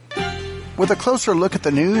with a closer look at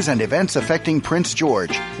the news and events affecting Prince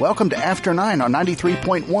George. Welcome to After 9 on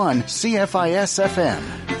 93.1 CFIS FM.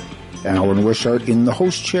 Alan Wishart in the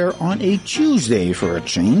host chair on a Tuesday for a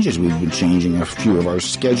change, as we've been changing a few of our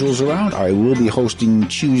schedules around. I will be hosting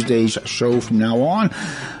Tuesday's show from now on.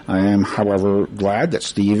 I am, however, glad that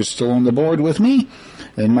Steve is still on the board with me.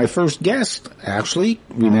 And my first guest actually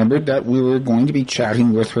remembered that we were going to be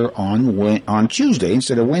chatting with her on Tuesday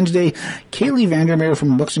instead of Wednesday. Kaylee Vandermeer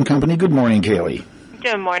from Books & Company. Good morning, Kaylee.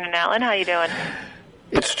 Good morning, Alan. How you doing?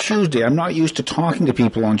 It's Tuesday. I'm not used to talking to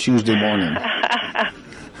people on Tuesday morning.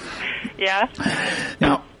 Yeah?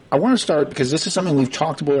 Now, I want to start because this is something we've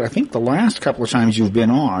talked about, I think, the last couple of times you've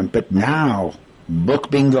been on, but now,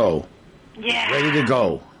 Book Bingo. Yeah. Ready to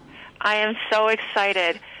go. I am so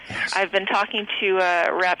excited. Yes. I've been talking to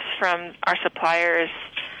reps from our suppliers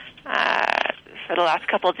for the last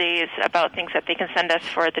couple of days about things that they can send us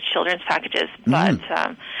for the children's packages. But,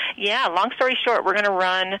 yeah, long story short, we're going to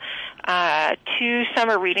run 2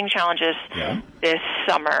 summer reading challenges this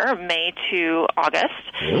summer, May through August.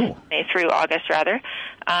 We're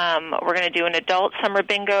going to do an adult summer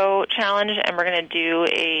bingo challenge, and we're going to do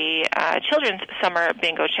a children's summer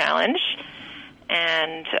bingo challenge.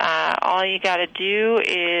 And all you got to do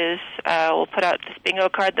is we'll put out this bingo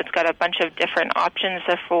card that's got a bunch of different options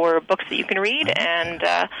for books that you can read, and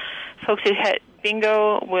folks who hit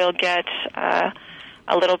bingo will get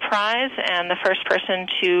a little prize, and the first person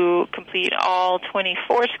to complete all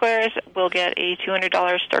 24 squares will get a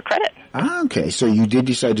 $200 store credit. Okay, so you did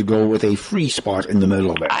decide to go with a free spot in the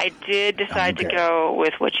middle of it. I did decide to go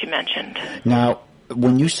with what you mentioned. Now,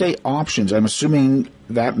 when you say options, I'm assuming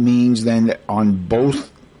that means then that on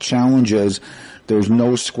both challenges, there's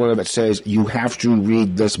no square that says you have to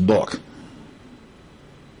read this book.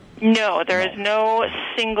 No, there is no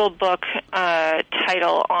single book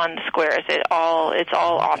title on the squares. It's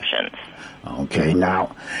all options. Okay,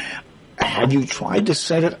 now, have you tried to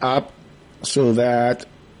set it up so that,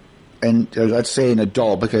 and let's say an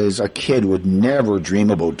adult, because a kid would never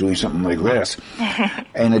dream about doing something like this,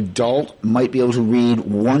 an adult might be able to read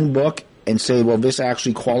one book and say, well, this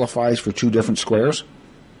actually qualifies for 2 different squares?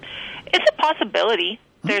 It's a possibility.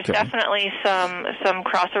 There's definitely some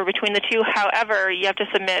crossover between the two. However, you have to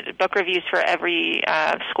submit book reviews for every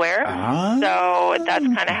square. So that's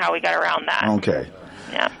kind of how we got around that. Okay.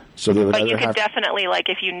 Yeah. So but you could definitely, like,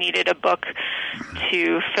 if you needed a book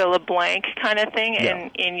to fill a blank kind of thing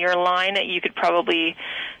in your line, you could probably,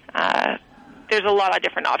 there's a lot of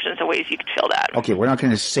different options of ways you could fill that. Okay, we're not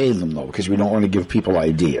going to save them, though, because we don't want to give people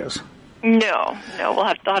ideas. No, they'll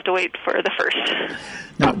have to wait for the first.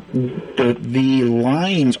 Now, the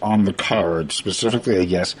lines on the card, specifically, I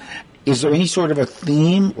guess, is there any sort of a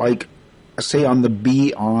theme, like, say on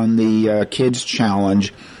the kids'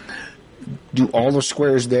 challenge, do all the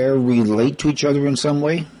squares there relate to each other in some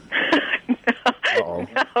way? No,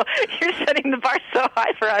 you're setting the bar so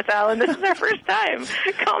high for us, Alan. This is our first time.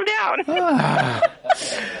 Calm down. Well,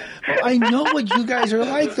 I know what you guys are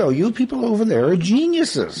like, though. You people over there are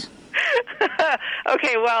geniuses.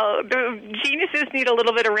 Okay, well, the geniuses need a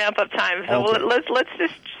little bit of ramp-up time, so let's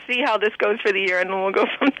just see how this goes for the year, and then we'll go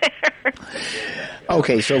from there.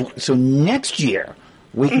 Okay, so next year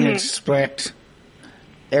we can expect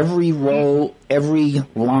every row, every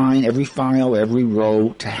line, every file, every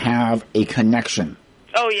row to have a connection.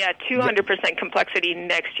 Oh, yeah, 200% complexity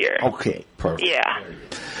next year. Okay, perfect. Yeah.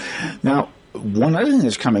 Now, one other thing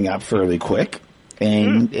that's coming up fairly quick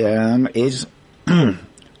and is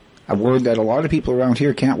a word that a lot of people around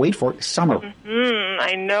here can't wait for, summer.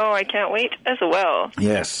 I know, I can't wait as well.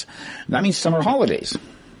 Yes. That means summer holidays.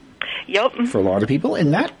 Yep. For a lot of people,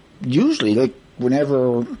 and that usually, like,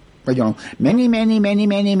 whenever, many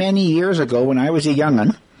years ago when I was a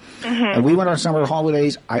young'un, and we went on summer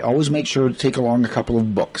holidays, I always make sure to take along a couple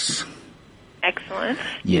of books. Excellent.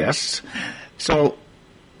 Yes. So,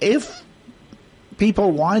 if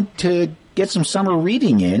people want to get some summer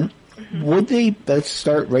reading in, would they, let's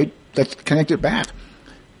connect it back.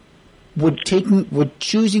 Would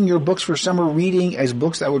choosing your books for summer reading as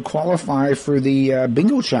books that would qualify for the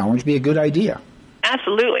bingo challenge be a good idea?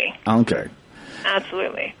 Absolutely. Okay.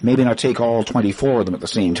 Absolutely. Maybe not take all 24 of them at the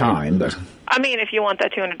same time, but... I mean, if you want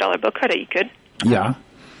that $200 book credit, you could. Yeah.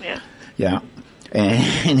 Yeah. Yeah.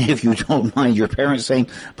 And if you don't mind your parents saying,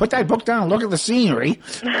 put that book down, look at the scenery.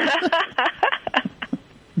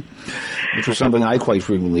 Which was something I quite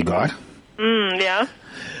frequently got. Yeah.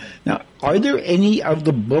 Now, are there any of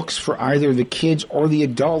the books for either the kids or the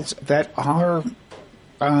adults that are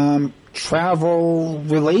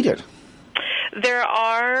travel-related? There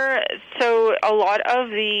are, so a lot of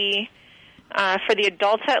the, for the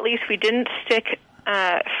adults at least, we didn't stick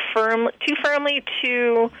too firmly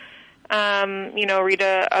to, read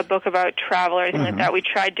a book about travel or anything like that. We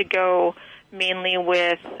tried to go mainly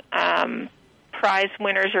with prize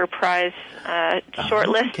winners or prize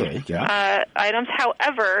shortlist items.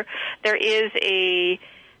 However, there is a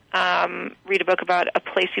read a book about a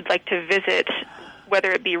place you'd like to visit,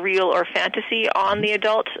 whether it be real or fantasy, on the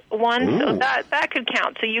adult one. Ooh. So that could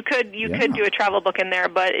count. So you could do a travel book in there,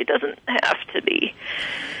 but it doesn't have to be.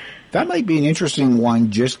 That might be an interesting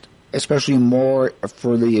one, just especially more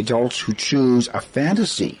for the adults who choose a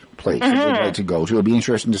fantasy place that they'd like to go to. It'll be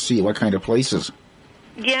interesting to see what kind of places.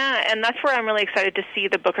 Yeah, and that's where I'm really excited to see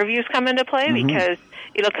the book reviews come into play, because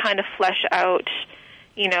it'll kind of flesh out,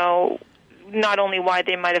 not only why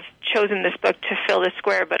they might have chosen this book to fill this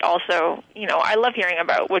square, but also, I love hearing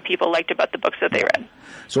about what people liked about the books that they read.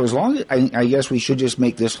 So as long as, I guess we should just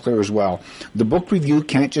make this clear as well, the book review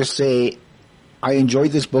can't just say, I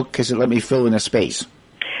enjoyed this book because it let me fill in a space.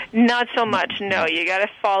 Not so much, no. You got to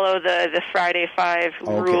follow the Friday 5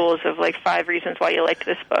 rules of 5 reasons why you liked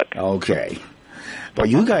this book. Okay. But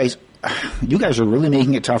you guys are really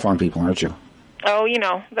making it tough on people, aren't you? Oh,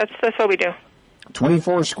 that's what we do.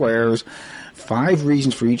 24 squares, 5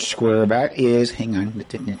 reasons for each square. That is, hang on,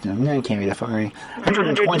 I'm going to carry the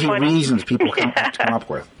 120 reasons people come up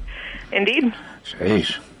with. Indeed.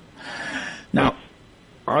 Jeez. Now,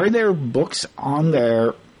 are there books on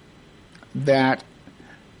there that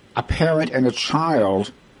a parent and a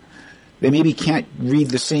child, they maybe can't read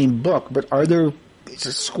the same book, but are there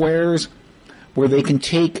squares where they can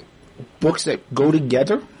take books that go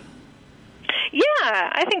together? Yeah,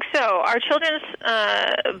 I think so. Our children's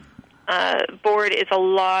board is a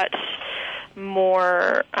lot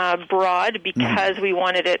more broad because we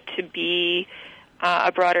wanted it to be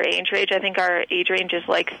a broader age range. I think our age range is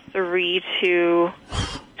 3 to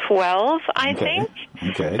 12, I think.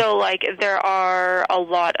 Okay. So, there are a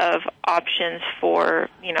lot of options for,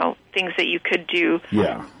 things that you could do.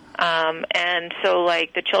 Yeah. And so,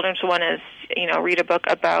 the children's one is, read a book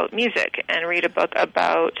about music and read a book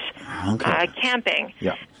about camping.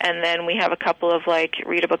 Yeah. And then we have a couple of,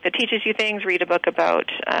 read a book that teaches you things, read a book about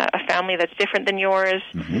a family that's different than yours,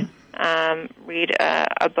 read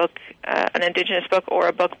a book, an Indigenous book, or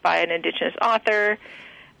a book by an Indigenous author.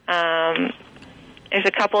 There's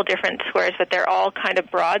a couple different squares, but they're all kind of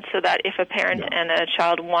broad, so that if a parent and a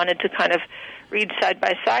child wanted to kind of read side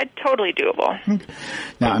by side, totally doable.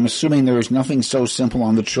 Now, I'm assuming there is nothing so simple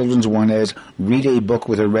on the children's one as read a book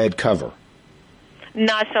with a red cover.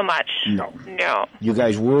 Not so much. No. No. You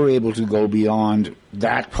guys were able to go beyond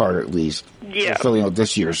that part, at least, filling out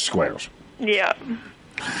this year's squares. Yeah.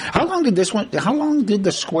 How long did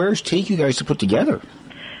the squares take you guys to put together?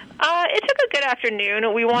 It took a good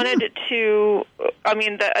afternoon. We wanted to,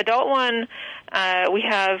 the adult one, we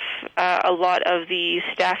have a lot of the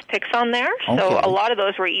staff picks on there, so a lot of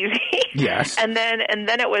those were easy. Yes. And then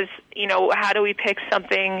it was, how do we pick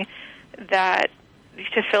something that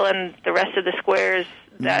to fill in the rest of the squares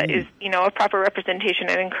that is, a proper representation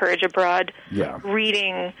and encourage a broad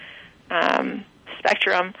reading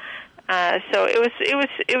spectrum. So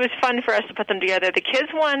it was fun for us to put them together. The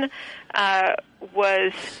kids one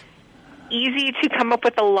was easy to come up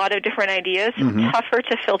with a lot of different ideas, tougher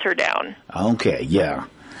to filter down. Okay, yeah.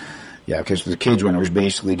 Yeah, because the kids one, it was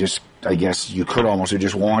basically just, I guess you could almost have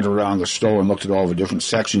just wandered around the store and looked at all the different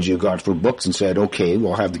sections you got for books and said, okay,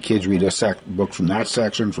 we'll have the kids read a book from that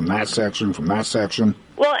section, from that section, from that section.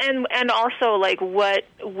 Well, and also, what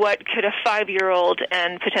could a 5-year-old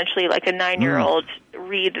and potentially a 9-year-old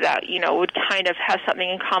read that, would kind of have something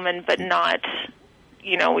in common, but not...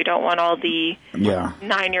 we don't want all the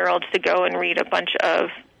 9-year-olds to go and read a bunch of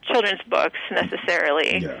children's books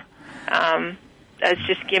necessarily. Yeah. As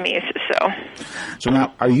just gimmies. So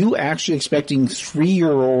now, are you actually expecting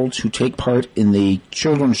 3-year-olds who take part in the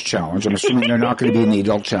children's challenge? I'm assuming they're not going to be in the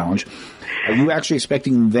adult challenge. Are you actually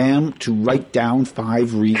expecting them to write down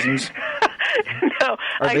 5 reasons? No,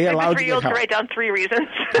 I expect the 3-year-olds to write down 3 reasons.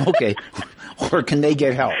 Okay. Or can they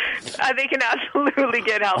get help? They can absolutely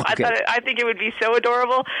get help. Okay. I think it would be so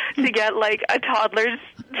adorable to get a toddler's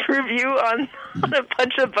review on a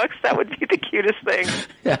bunch of books. That would be the cutest thing.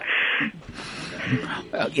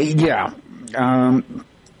 Yeah. And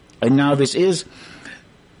now this is...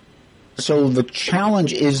 So the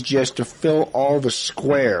challenge is just to fill all the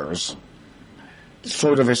squares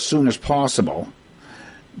sort of as soon as possible.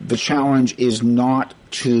 The challenge is not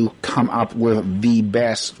to come up with the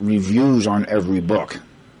best reviews on every book.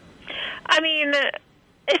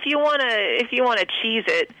 If you want to cheese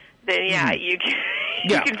it, then you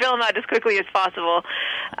can fill them out as quickly as possible.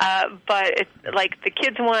 But it's the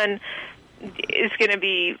kids one, is going to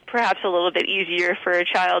be perhaps a little bit easier for a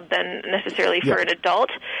child than necessarily for an adult.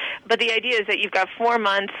 But the idea is that you've got 4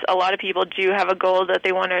 months. A lot of people do have a goal that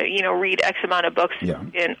they want to, read X amount of books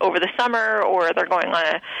over the summer, or they're going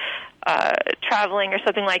on traveling or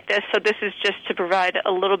something like this. So this is just to provide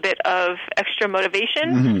a little bit of extra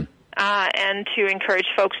motivation and to encourage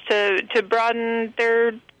folks to broaden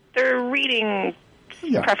their reading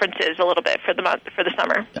preferences a little bit for the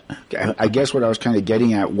summer. I guess what I was kind of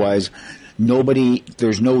getting at was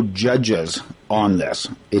there's no judges on this.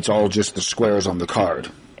 It's all just the squares on the card.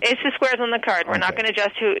 It's the squares on the card. We're not going to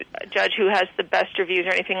judge who has the best reviews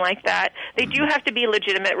or anything like that. They do have to be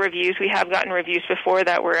legitimate reviews. We have gotten reviews before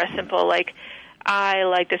that were as simple like, I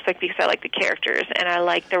like this book because I like the characters, and I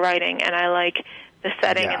like the writing, and I like the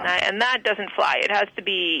setting, and that doesn't fly. It has to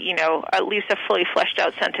be, at least a fully fleshed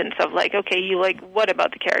out sentence of like, okay, you like what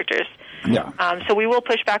about the characters? Yeah. So we will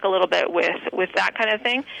push back a little bit with that kind of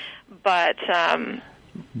thing, but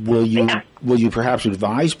will you perhaps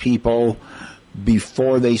advise people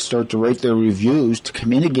before they start to write their reviews to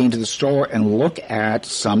come in again to the store and look at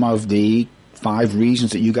some of the 5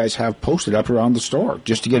 reasons that you guys have posted up around the store,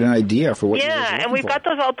 just to get an idea for what you're looking for? Yeah, and we've got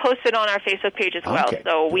those all posted on our Facebook page as well. Okay.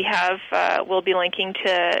 So we have, we'll be linking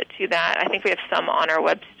to that. I think we have some on our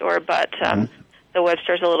web store, but the web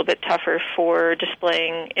store is a little bit tougher for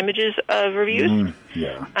displaying images of reviews.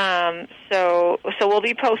 So we'll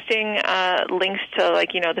be posting links to,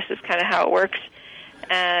 this is kind of how it works.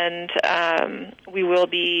 And we will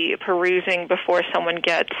be perusing before someone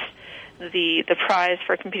gets the prize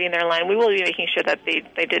for completing their line. We will be making sure that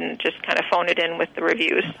they didn't just kind of phone it in with the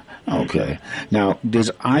reviews. Okay. Now,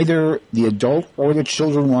 does either the adult or the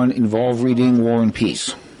children one involve reading War and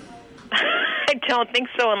Peace? I don't think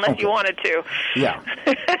so, unless you wanted to. Yeah.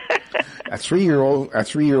 A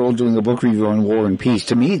 3-year-old doing a book review on War and Peace,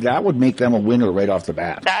 to me, that would make them a winner right off the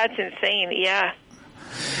bat. That's insane, yeah.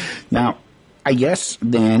 Now, I guess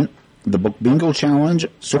then the Book Bingo Challenge,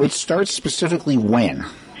 so it starts specifically when?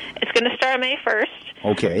 It's going to start May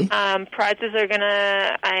 1st. Okay. Prizes are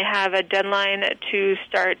I have a deadline to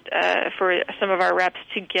start for some of our reps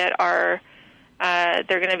to get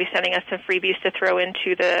they're going to be sending us some freebies to throw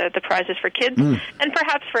into the prizes for kids. And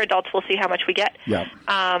perhaps for adults, we'll see how much we get. Yeah.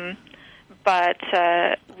 But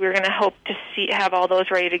we're going to hope to have all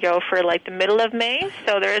those ready to go for the middle of May.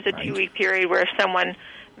 So there is a 2-week period where if someone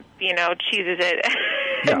cheeses it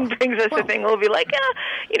and brings us a thing, we'll be like,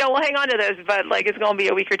 we'll hang on to this, but it's going to be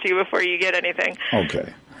a week or 2 before you get anything.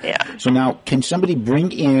 Okay. Yeah. So now, can somebody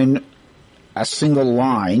bring in a single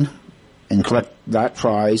line and collect that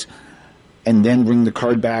prize and then bring the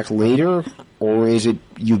card back later, or is it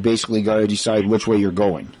you basically got to decide which way you're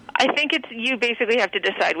going? I think you basically have to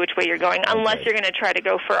decide which way you're going, unless you're going to try to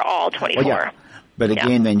go for all 24. Oh, yeah. But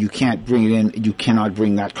again, then you can't bring it in. You cannot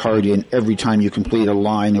bring that card in every time you complete a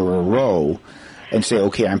line or a row, and say,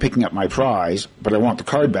 "Okay, I'm picking up my prize, but I want the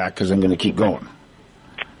card back because I'm going to keep going."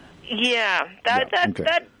 Yeah, that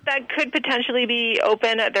could potentially be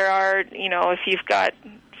open. There are, if you've got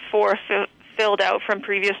 4 filled out from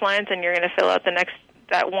previous lines, and you're going to fill out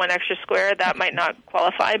that one extra square, that might not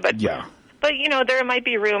qualify. But there might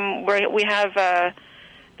be room where we have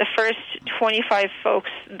the first 25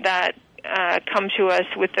 folks that come to us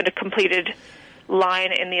with a completed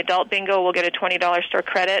line in the adult bingo will get a $20 store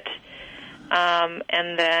credit,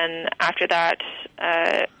 and then after that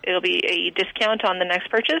it'll be a discount on the next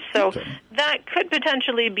purchase. So that could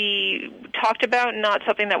potentially be talked about, not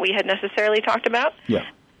something that we had necessarily talked about.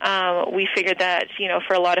 We figured that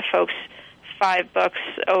for a lot of folks, 5 books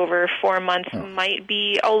over 4 months might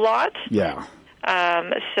be a lot.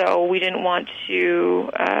 So we didn't want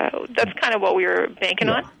to that's kind of what we were banking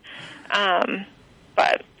on.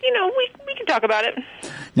 But, we can talk about it.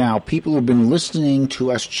 Now, people who've been listening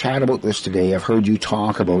to us chat about this today have heard you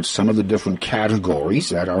talk about some of the different categories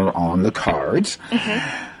that are on the cards.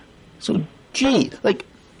 So,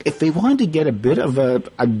 if they wanted to get a bit of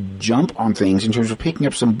a jump on things in terms of picking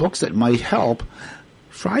up some books that might help,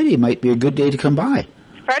 Friday might be a good day to come by.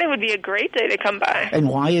 Friday would be a great day to come by. And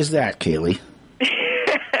why is that, Kaylee?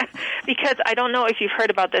 Because I don't know if you've heard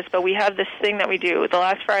about this, but we have this thing that we do the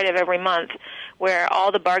last Friday of every month where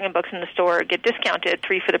all the bargain books in the store get discounted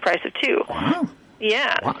 3 for the price of 2. Wow.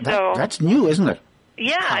 Yeah. Wow, that's new, isn't it?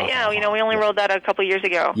 Yeah, we only rolled that out a couple years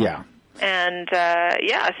ago. Yeah. And,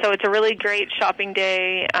 so it's a really great shopping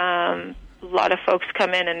day. A lot of folks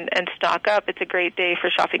come in and stock up. It's a great day for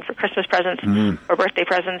shopping for Christmas presents or birthday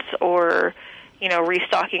presents or,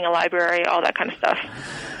 restocking a library, all that kind of stuff.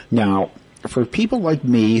 Now, for people like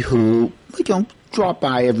me who drop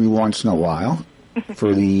by every once in a while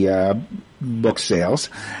for the book sales,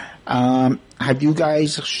 how have you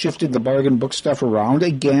guys shifted the bargain book stuff around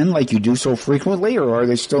again like you do so frequently, or are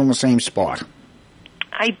they still in the same spot?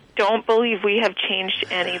 I don't believe we have changed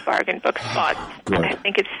any bargain book spots. Good. I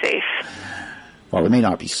think it's safe. Well, it may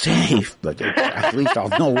not be safe, but at least I'll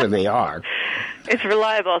know where they are. It's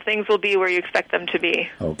reliable. Things will be where you expect them to be.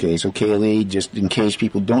 Okay, so Kaylee, just in case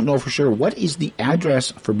people don't know for sure, what is the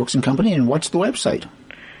address for Books & Company, and what's the website?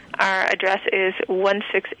 Our address is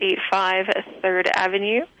 1685 3rd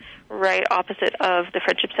Avenue, right opposite of the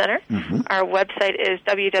Friendship Center. Mm-hmm. Our website is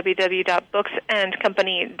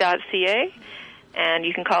www.booksandcompany.ca, and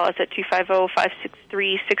you can call us at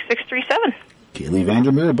 250-563-6637. Kaylee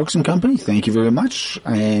Vandermeer, Books & Company, thank you very much,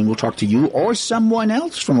 and we'll talk to you or someone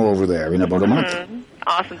else from over there in about a month.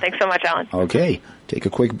 Awesome. Thanks so much, Alan. Okay, take a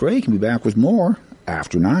quick break and be back with more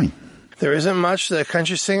after 9. There isn't much that a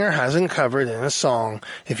country singer hasn't covered in a song.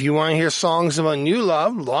 If you want to hear songs about new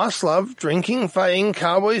love, lost love, drinking, fighting,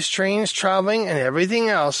 cowboys, trains, traveling, and everything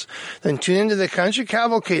else, then tune into the Country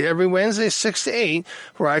Cavalcade every Wednesday 6 to 8,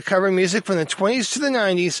 where I cover music from the 20s to the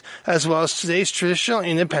 90s, as well as today's traditional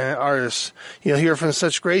independent artists. You'll hear from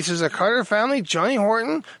such greats as the Carter Family, Johnny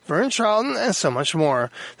Horton, Vern Charlton, and so much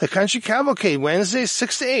more. The Country Cavalcade, Wednesdays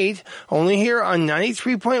 6 to 8, only here on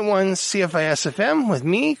 93.1 CFIS FM with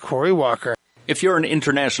me, Corey Walker. If you're an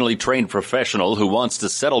internationally trained professional who wants to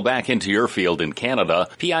settle back into your field in Canada,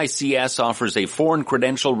 PICS offers a Foreign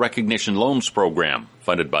Credential Recognition Loans Program.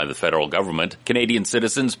 Funded by the federal government, Canadian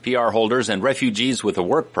citizens, PR holders, and refugees with a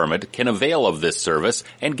work permit can avail of this service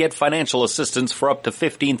and get financial assistance for up to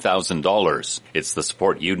 $15,000. It's the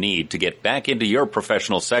support you need to get back into your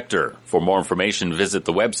professional sector. For more information, visit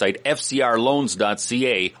the website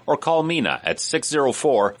fcrloans.ca or call Mina at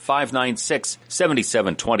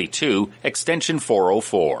 604-596-7722, extension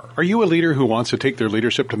 404. Are you a leader who wants to take their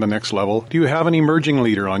leadership to the next level? Do you have an emerging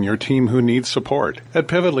leader on your team who needs support? At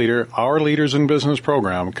Pivot Leader, our Leaders in Business program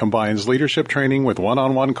combines leadership training with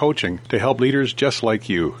one-on-one coaching to help leaders just like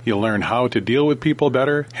you. You'll learn how to deal with people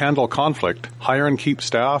better, handle conflict, hire and keep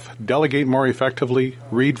staff, delegate more effectively,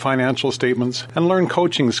 read financial statements, and learn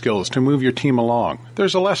coaching skills to move your team along.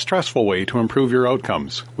 There's a less stressful way to improve your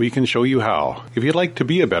outcomes. We can show you how. If you'd like to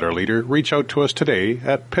be a better leader, reach out to us today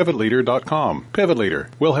at pivotleader.com. Pivot Leader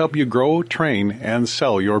will help you grow, train, and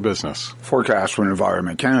sell your business. Forecast for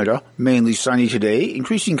Environment Canada. Mainly sunny today,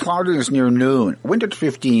 increasing cloudiness near noon. Wind at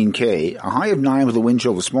 15 km, a high of 9 with a wind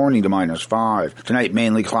chill this morning to -5. Tonight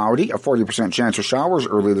mainly cloudy, a 40% chance of showers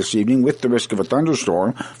early this evening with the risk of a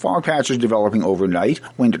thunderstorm. Fog patches developing overnight.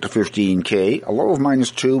 Wind at 15 km, a low of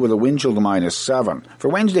 -2 with a wind chill to -7. For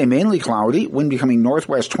Wednesday mainly cloudy, wind becoming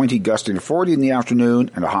northwest 20 gusting to 40 in the afternoon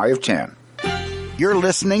and a high of 10. You're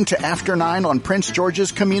listening to After 9 on Prince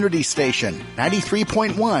George's Community Station,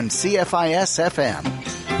 93.1 CFIS FM.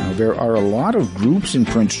 Now, there are a lot of groups in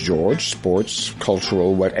Prince George, sports,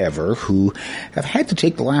 cultural, whatever, who have had to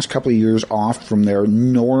take the last couple of years off from their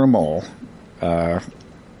normal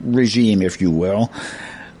regime, if you will.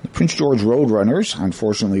 The Prince George Roadrunners,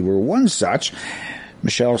 unfortunately, were one such.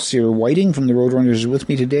 Michelle Sear-Whiting from the Roadrunners is with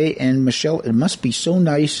me today. And Michelle, it must be so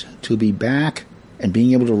nice to be back and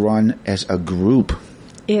being able to run as a group.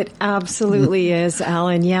 It absolutely is,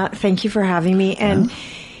 Alan. Yeah, thank you for having me. And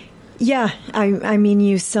I mean,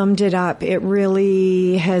 you summed it up. It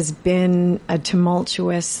really has been a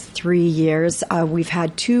tumultuous 3 years. We've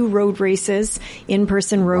had 2 road races,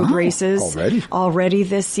 in-person road races already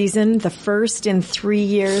this season, the first in 3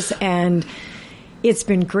 years. And it's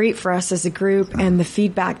been great for us as a group, and the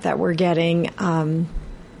feedback that we're getting,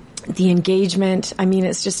 the engagement, I mean,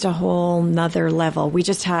 it's just a whole nother level. We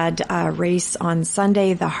just had a race on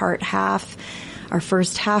Sunday, the Heart Half, our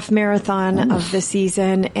first half marathon of the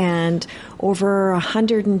season, and over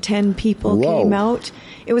 110 people came out.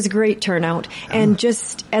 It was a great turnout. And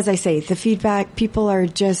just, as I say, the feedback, people are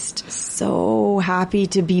just so happy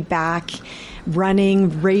to be back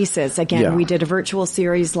running races. Again, we did a virtual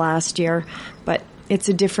series last year, but it's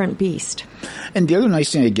a different beast. And the other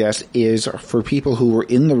nice thing, I guess, is for people who were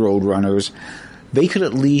in the Roadrunners, they could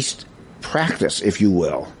at least practice, if you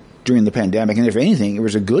will, during the pandemic. And if anything, it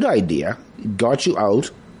was a good idea. It got you out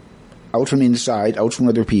from inside, out from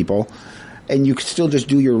other people, and you could still just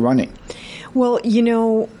do your running. Well, you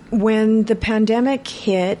know, when the pandemic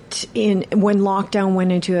hit, when lockdown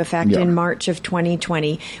went into effect in March of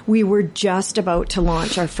 2020, we were just about to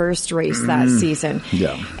launch our first race that season.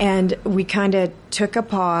 Yeah. And we kind of took a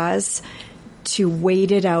pause to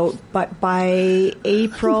wait it out. But by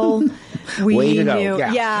April, we wait it knew.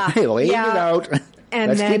 Out. Yeah. Wait it out.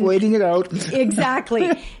 And let's keep waiting it out. Exactly.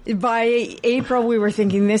 By April, we were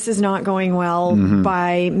thinking this is not going well.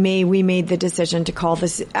 By May, we made the decision to call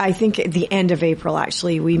this. I think at the end of April,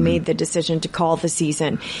 actually, we made the decision to call the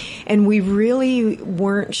season, and we really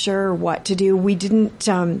weren't sure what to do. We didn't.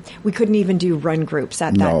 We couldn't even do run groups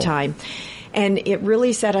at that time, and it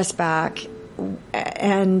really set us back.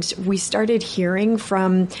 And we started hearing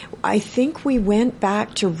from, I think we went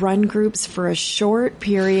back to run groups for a short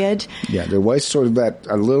period. Yeah, there was sort of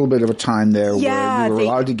a little bit of a time there where you were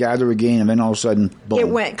allowed to gather again, and then all of a sudden, boom. It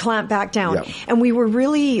went clamped back down. Yeah. And we were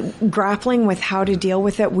really grappling with how to deal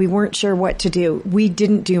with it. We weren't sure what to do. We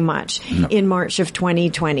didn't do much in March of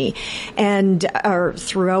 2020 or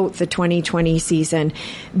throughout the 2020 season.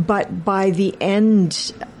 But by the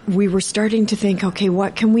end, we were starting to think, okay,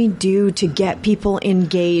 what can we do to get people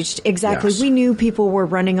engaged? Exactly. Yes. We knew people were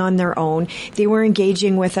running on their own. They were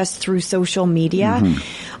engaging with us through social media.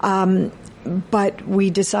 But we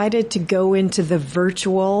decided to go into the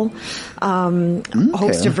virtual,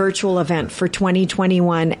 host a virtual event for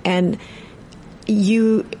 2021. And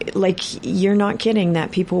you're not kidding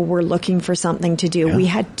that people were looking for something to do. Yeah. We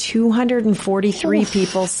had 243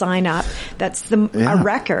 people sign up. That's a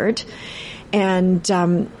record.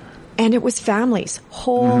 And it was families,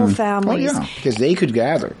 whole families. Oh, yeah, because they could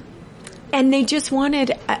gather. And they just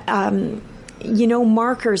wanted,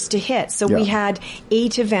 markers to hit. So we had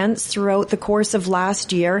 8 events throughout the course of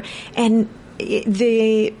last year, and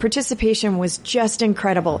the participation was just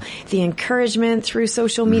incredible. The encouragement through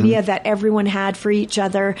social media that everyone had for each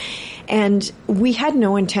other. And we had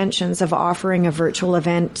no intentions of offering a virtual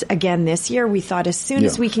event again this year. We thought as soon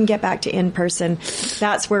as we can get back to in-person,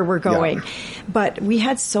 that's where we're going. Yeah. But we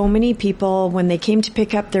had so many people, when they came to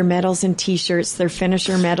pick up their medals and T-shirts, their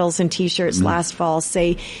finisher medals and T-shirts last fall,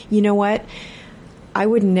 say, you know what? I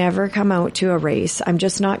would never come out to a race. I'm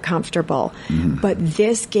just not comfortable. But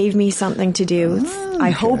this gave me something to do. Okay.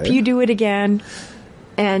 I hope you do it again.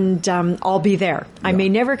 And I'll be there. Yeah. I may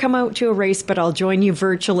never come out to a race, but I'll join you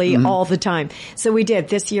virtually all the time. So we did.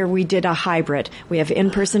 This year we did a hybrid. We have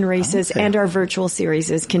in-person races and our virtual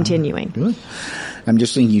series is continuing. Good. I'm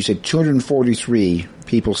just thinking, you said 243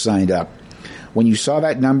 people signed up. When you saw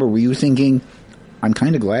that number, were you thinking, I'm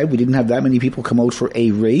kind of glad we didn't have that many people come out for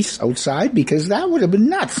a race outside, because that would have been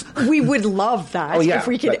nuts. We would love that if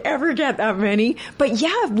we could ever get that many. But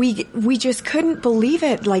yeah, we just couldn't believe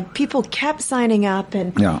it. Like, people kept signing up,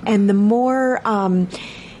 and the more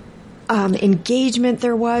engagement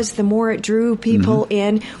there was, the more it drew people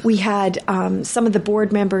in. We had some of the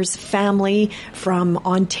board members' family from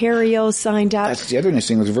Ontario signed up. That's the other nice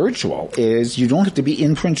thing with virtual, is you don't have to be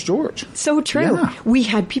in Prince George. So true. Yeah. We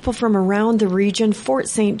had people from around the region, Fort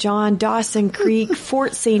St. John, Dawson Creek,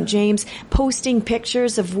 Fort St. James, posting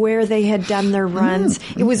pictures of where they had done their runs.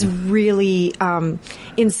 It was really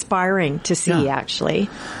inspiring to see, actually.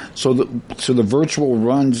 So the virtual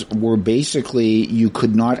runs were basically, you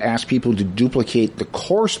could not ask people to duplicate the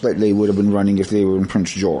course that they would have been running if they were in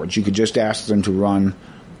Prince George. You could just ask them to run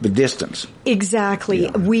the distance. Exactly.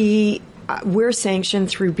 Yeah. We're sanctioned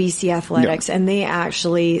through BC Athletics, and they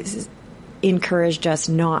actually encouraged us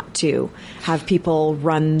not to have people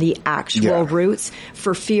run the actual routes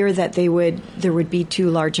for fear that there would be too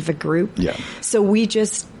large of a group. Yeah. So we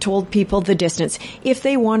just told people the distance. If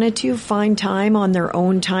they wanted to find time on their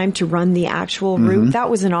own time to run the actual route, that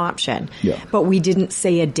was an option. Yeah. But we didn't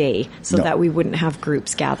say a day so that we wouldn't have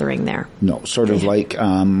groups gathering there. No, sort of like,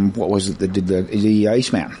 what was it that did the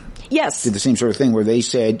Iceman? Yes. Did the same sort of thing where they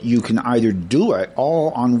said you can either do it all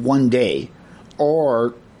on one day,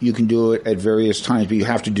 or you can do it at various times, but you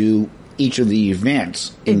have to do each of the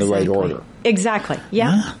events in the right order. Exactly.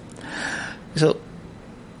 Yeah. So,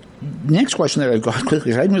 next question that I've got quickly,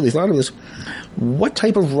 because I hadn't really thought of this. What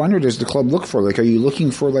type of runner does the club look for? Like, are you looking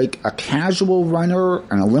for like a casual runner,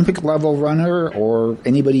 an Olympic level runner, or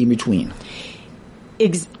anybody in between?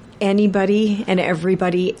 Anybody and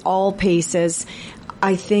everybody, all paces.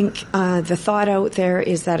 I think the thought out there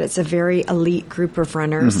is that it's a very elite group of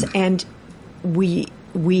runners, and we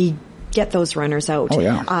get those runners out. Oh,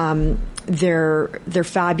 yeah. They're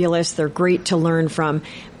fabulous. They're great to learn from.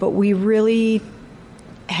 But we really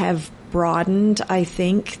have broadened, I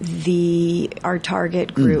think, our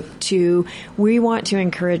target group to, we want to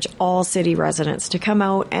encourage all city residents to come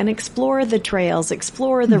out and explore the trails,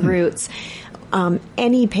 explore the routes.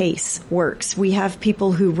 Any pace works. We have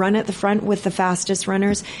people who run at the front with the fastest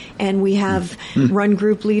runners, and we have run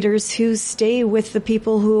group leaders who stay with the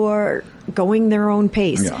people who are going their own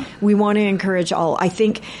pace. Yeah. We want to encourage all. I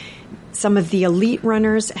think some of the elite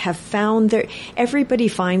runners have found everybody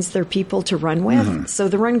finds their people to run with. So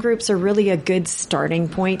the run groups are really a good starting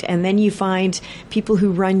point. And then you find people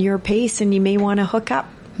who run your pace, and you may want to hook up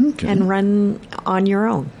and run on your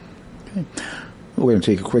own. Okay. We're going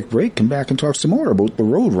to take a quick break, come back and talk some more about the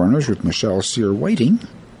Road Runners with Michelle Cyr-Whiting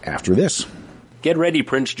after this. Get ready,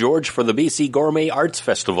 Prince George, for the BC Gourmet Arts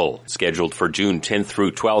Festival. Scheduled for June 10th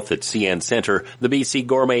through 12th at CN Centre, the BC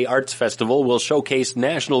Gourmet Arts Festival will showcase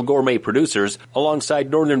national gourmet producers alongside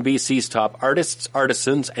Northern BC's top artists,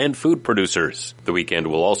 artisans, and food producers. The weekend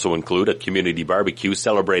will also include a community barbecue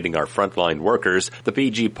celebrating our frontline workers, the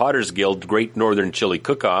PG Potters Guild Great Northern Chili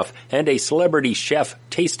Cook-Off, and a celebrity chef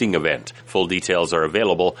tasting event. Full details are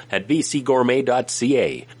available at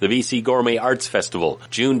bcgourmet.ca. The BC Gourmet Arts Festival,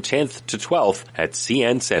 June 10th to 12th at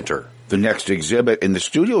CN Centre. The next exhibit in the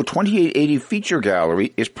Studio 2880 Feature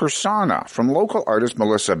Gallery is Persona from local artist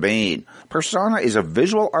Melissa Bain. Persona is a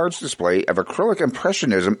visual arts display of acrylic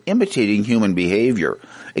impressionism imitating human behavior.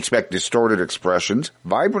 Expect distorted expressions,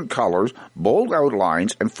 vibrant colors, bold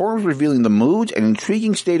outlines, and forms revealing the moods and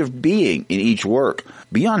intriguing state of being in each work.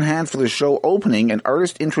 Be on hand for the show opening and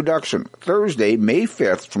artist introduction, Thursday, May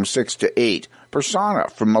 5th from 6 to 8. Persona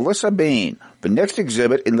from Melissa Bain, the next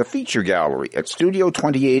exhibit in the Feature Gallery at Studio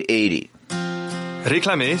 2880.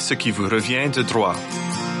 Réclamez ce qui vous revient de droit.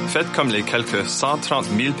 Faites comme les quelques 130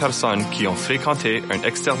 000 personnes qui ont fréquenté un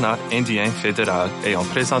externat indien fédéral et ont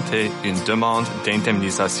présenté une demande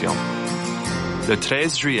d'indemnisation. Le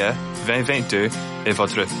 13 juillet 2022 est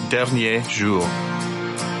votre dernier jour.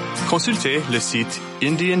 Consultez le site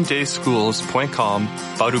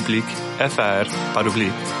indiandayschools.com/fr/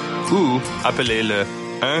 ou appelez le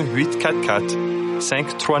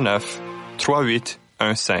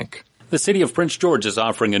 1-844-539-3815. The City of Prince George is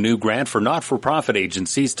offering a new grant for not-for-profit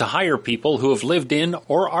agencies to hire people who have lived in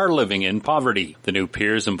or are living in poverty. The new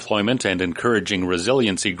Peers Employment and Encouraging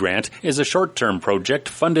Resiliency Grant is a short-term project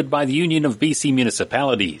funded by the Union of BC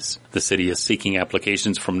Municipalities. The city is seeking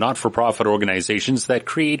applications from not-for-profit organizations that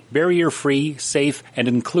create barrier-free, safe, and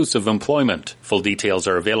inclusive employment. Full details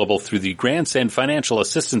are available through the Grants and Financial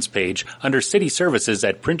Assistance page under City Services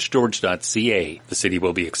at princegeorge.ca. The city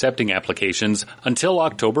will be accepting applications until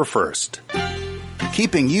October 1st.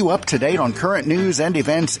 Keeping you up to date on current news and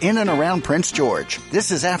events in and around Prince George. This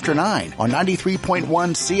is After 9 on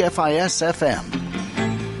 93.1 CFIS FM.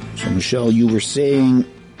 So, Michelle, you were saying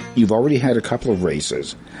you've already had a couple of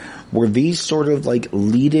races. Were these sort of like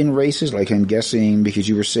lead-in races? Like, I'm guessing, because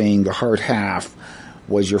you were saying the Heart Half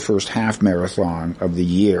was your first half marathon of the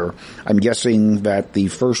year. I'm guessing that the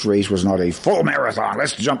first race was not a full marathon.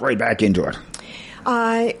 Let's jump right back into it.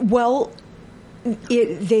 Well,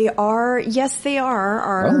 they are. We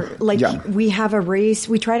have a race.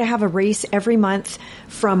 We try to have a race every month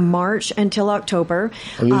from March until October.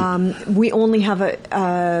 We only have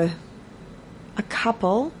a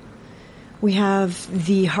couple. We have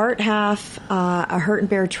the Heart Half, a Hurt and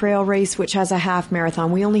Bear Trail race, which has a half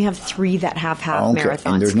marathon. We only have 3 that have half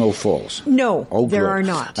marathons. And there's no fulls? No, there are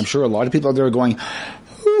not. I'm sure a lot of people out there are going,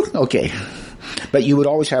 okay. But you would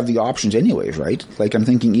always have the options anyways, right? Like, I'm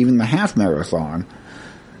thinking even the half marathon,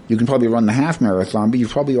 you can probably run the half marathon, but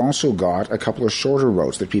you've probably also got a couple of shorter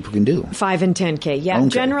routes that people can do. 5 and 10K. Yeah, okay.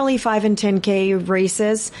 Generally 5 and 10K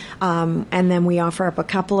races. And then we offer up a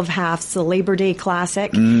couple of halves. The Labor Day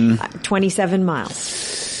Classic, 27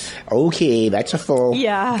 miles. Okay, that's a full.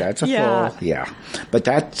 Yeah. That's a full. Yeah. But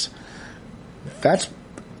that's,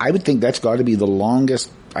 I would think that's got to be the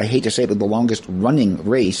longest, I hate to say it, but the longest running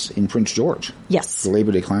race in Prince George. Yes. The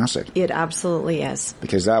Labor Day Classic. It absolutely is.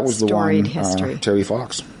 Because that was Storied the one history. Terry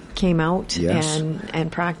Fox came out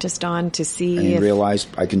and practiced on to see and he realized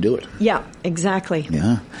I can do it. Yeah, exactly.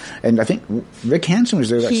 Yeah. And I think Rick Hansen was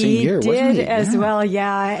there that same year, wasn't he? He did as well,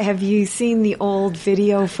 yeah. Have you seen the old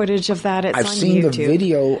video footage of that? It's I've on seen YouTube. The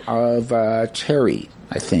video of Terry,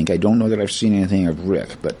 I think. I don't know that I've seen anything of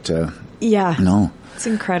Rick, but yeah. No. It's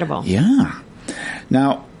incredible. Yeah.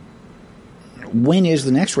 Now, when is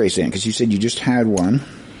the next race in? Because you said you just had one.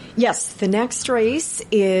 Yes, the next race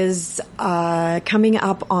is coming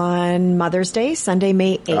up on Mother's Day, Sunday,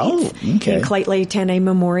 May 8th, in Clyde 10A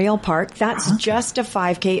Memorial Park. That's just a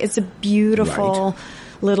 5K. It's a beautiful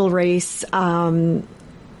little race,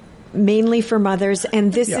 mainly for mothers.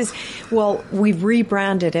 And this is, we've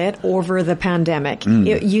rebranded it over the pandemic.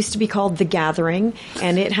 It used to be called The Gathering,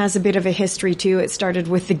 and it has a bit of a history too. It started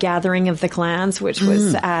with the Gathering of the Clans, which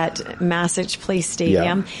was at Massich Place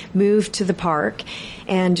Stadium, moved to the park.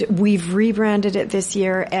 And we've rebranded it this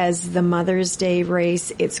year as the Mother's Day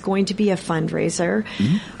race. It's going to be a fundraiser.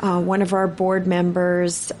 One of our board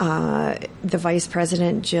members, the Vice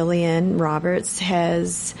President, Jillian Roberts,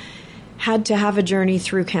 has had to have a journey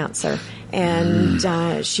through cancer. And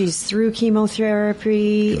she's through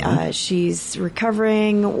chemotherapy. She's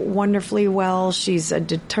recovering wonderfully well. She's a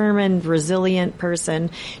determined, resilient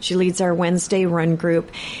person. She leads our Wednesday run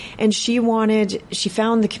group. And she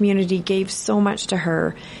found the community gave so much to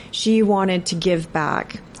her. She wanted to give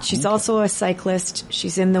back. She's also a cyclist.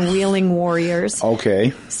 She's in the Wheeling Warriors.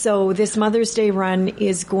 Okay. So this Mother's Day run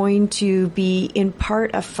is going to be in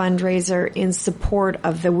part a fundraiser in support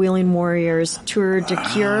of the Wheeling Warriors Tour de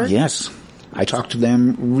Cure. Yes. I talk to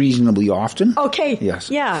them reasonably often. Okay.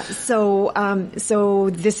 Yes. Yeah. So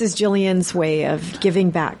this is Jillian's way of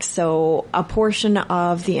giving back. So a portion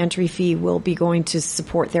of the entry fee will be going to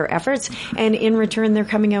support their efforts, and in return, they're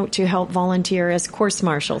coming out to help volunteer as course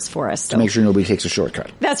marshals for us. So. To make sure nobody takes a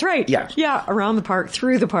shortcut. That's right. Yeah. Yeah. Around the park,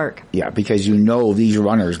 through the park. Yeah, because these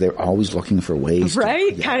runners, they're always looking for ways.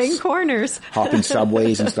 Right. Yes. Cutting corners. Hopping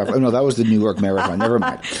subways and stuff. Oh, no, that was the New York Marathon. Never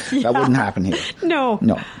mind. That wouldn't happen here. No.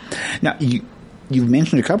 Now, you've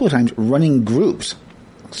mentioned a couple of times running groups.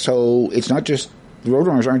 So it's not just, the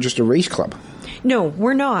Roadrunners aren't just a race club. No,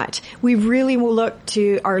 we're not. We really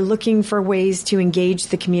are looking for ways to engage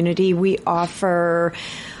the community. We offer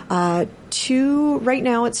right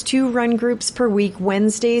now it's 2 run groups per week,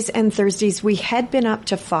 Wednesdays and Thursdays. We had been up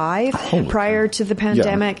to 5 prior to the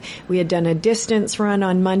pandemic. Yeah. We had done a distance run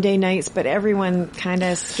on Monday nights, but everyone kind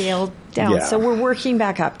of scaled down. Yeah. So we're working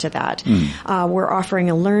back up to that. We're offering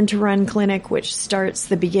a Learn to Run clinic, which starts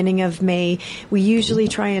the beginning of May. We usually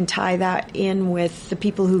try and tie that in with the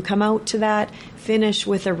people who come out to that, finish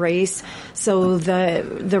with a race. So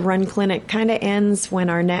the run clinic kind of ends when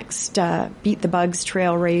our next Beat the Bugs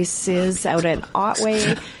trail race is out at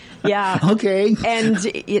Otway. Yeah. Okay. And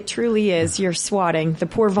it truly is. You're swatting the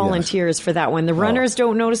poor volunteers for that one. The runners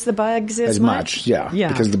don't notice the bugs as much. Yeah.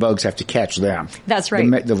 Because the bugs have to catch them. That's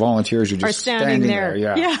right. The volunteers are just standing there.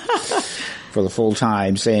 Yeah. For the full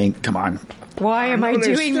time saying, come on. Why am I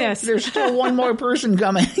doing this? There's still one more person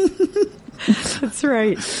coming. That's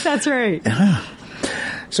right. That's right.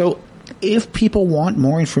 So if people want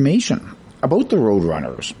more information about the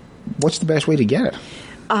Roadrunners, what's the best way to get it?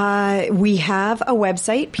 We have a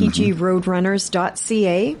website,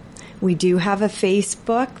 pgroadrunners.ca. We do have a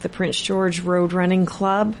Facebook, the Prince George Road Running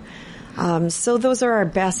Club. So those are our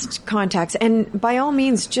best contacts. And by all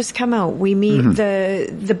means, just come out. We meet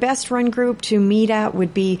the best run group to meet at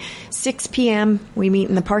would be 6 p.m. We meet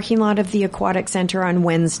in the parking lot of the Aquatic Center on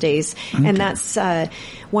Wednesdays. Okay. And that's,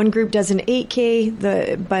 one group does an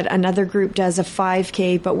 8K, but another group does a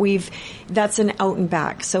 5K, but that's an out and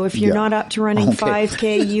back. So if you're not up to running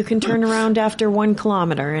 5K, you can turn around after 1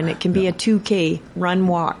 kilometer and it can be a 2K run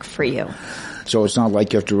walk for you. So it's not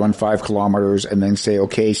like you have to run 5 kilometers and then say,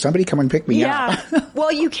 okay, somebody come and pick me up. Yeah.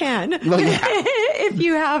 Well, you can. If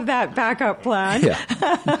you have that backup plan.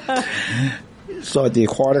 Yeah. So at the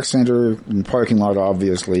Aquatic Center in the parking lot,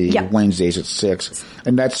 obviously, Wednesdays at 6.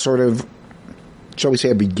 And that's sort of, shall we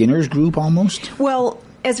say, a beginner's group almost? Well,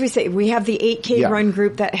 as we say, we have the 8K run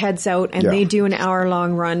group that heads out and they do an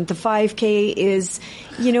hour-long run. The 5K is,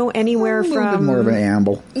 anywhere from... A little bit more of an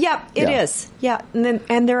amble. Yeah, it is. Yeah.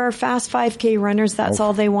 And there are fast 5K runners. That's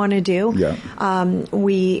all they want to do. Yeah.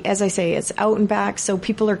 As I say, it's out and back, so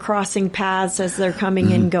people are crossing paths as they're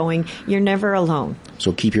coming and going. You're never alone.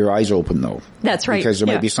 So keep your eyes open, though. That's right. Because there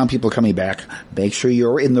might be some people coming back. Make sure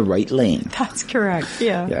you're in the right lane. That's correct,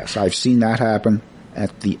 yeah. Yes, I've seen that happen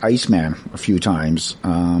at the Iceman a few times,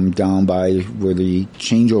 down by where the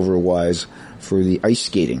changeover was for the ice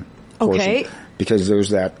skating portion. Okay. Because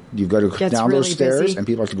there's that, you've got to go down really those stairs, busy. And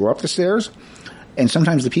people have to go up the stairs. And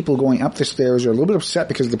sometimes the people going up the stairs are a little bit upset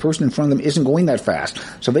because the person in front of them isn't going that fast.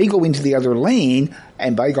 So they go into the other lane,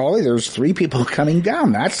 and by golly, there's 3 people coming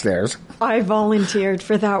down that stairs. I volunteered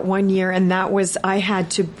for that one year, and I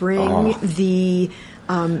had to bring the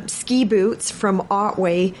ski boots from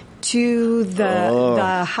Otway to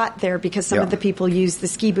the hut there because some of the people use the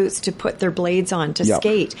ski boots to put their blades on to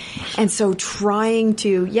skate. And so trying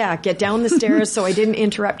to, get down the stairs so I didn't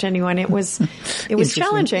interrupt anyone, it was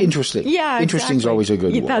challenging. Interesting. Yeah, interesting is always a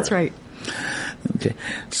good word. That's right. Okay.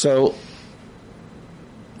 So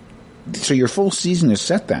your full season is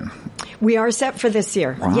set then? We are set for this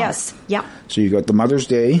year. Wow. Yes. Yeah. So you got the Mother's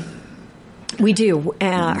Day. We do.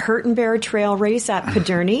 Hurt and Bear Trail Race at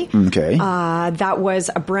Paderney. Okay. That was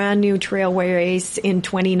a brand new trail race in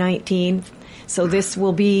 2019. So this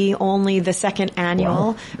will be only the second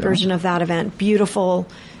annual version of that event. Beautiful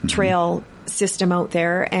trail system out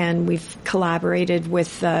there, and we've collaborated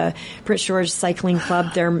with the Prince George Cycling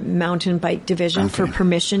Club, their mountain bike division, for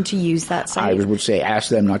permission to use that site. I would say ask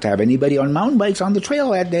them not to have anybody on mountain bikes on the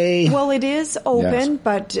trail that day. Well, it is open,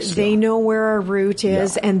 but they know where our route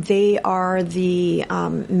is, and they are the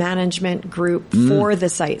management group for the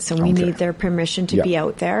site, so we need their permission to be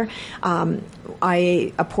out there.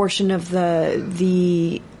 A portion of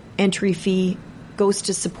the entry fee goes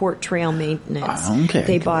to support trail maintenance.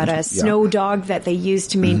 They bought a snow dog that they use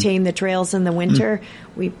to maintain the trails in the winter.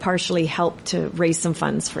 We partially helped to raise some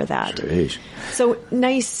funds for that. So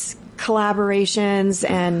nice collaborations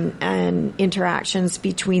and interactions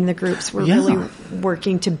between the groups. We're really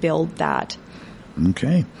working to build that.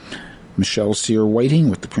 Okay. Michelle Sear-Whiting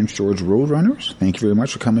with the Prince George Roadrunners. Thank you very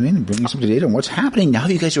much for coming in and bringing us up to date on what's happening now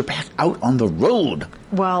you guys are back out on the road.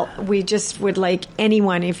 Well, we just would like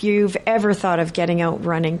anyone, if you've ever thought of getting out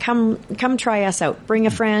running, come try us out. Bring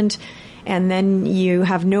a friend, and then you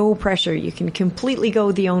have no pressure. You can completely go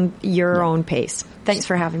your own pace. Thanks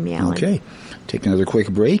for having me, Alan. Okay. Take another quick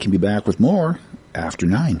break and be back with more after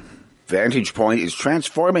 9. Vantage Point is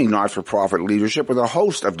transforming not-for-profit leadership with a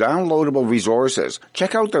host of downloadable resources.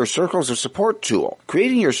 Check out their Circles of Support tool.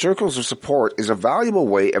 Creating your Circles of Support is a valuable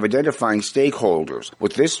way of identifying stakeholders.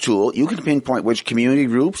 With this tool, you can pinpoint which community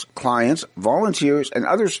groups, clients, volunteers, and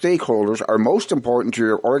other stakeholders are most important to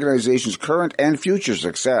your organization's current and future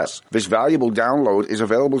success. This valuable download is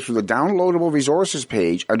available through the Downloadable Resources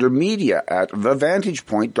page under Media at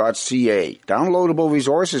thevantagepoint.ca. Downloadable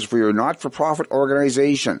resources for your not-for-profit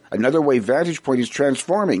organization. Another way Vantage Point is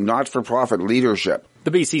transforming not-for-profit leadership. The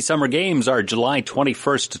BC Summer Games are July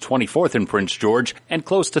 21st to 24th in Prince George, and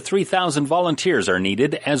close to 3,000 volunteers are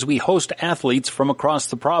needed as we host athletes from across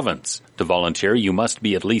the province. To volunteer, you must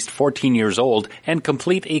be at least 14 years old and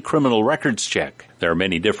complete a criminal records check. There are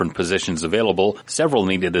many different positions available, several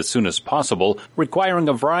needed as soon as possible, requiring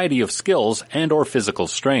a variety of skills and or physical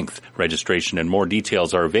strength. Registration and more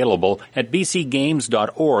details are available at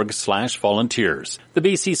bcgames.org/volunteers. The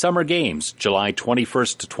BC Summer Games, July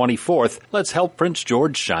 21st to 24th. Let's help Prince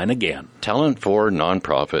George shine again. Talent for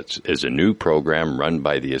Nonprofits is a new program run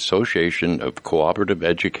by the Association of Cooperative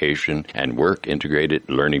Education and Work Integrated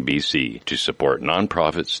Learning BC to support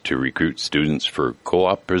nonprofits to recruit students for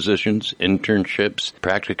co-op positions, internships,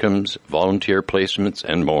 practicums, volunteer placements,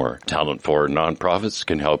 and more. Talent for Nonprofits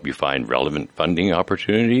can help you find relevant funding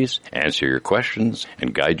opportunities, answer your questions,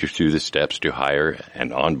 and guide you through the steps to hire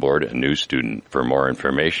and onboard a new student. For more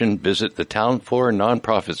information, visit the Talent for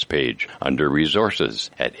Nonprofits page under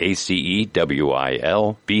Resources at acewilbc.ca.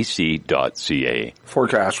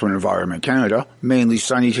 Forecast for Environment Canada. Mainly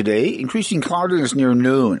sunny today, increasing cloudiness near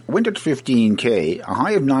noon. Wind at 15 km, a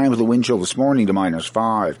high of 9 with a wind chill this morning to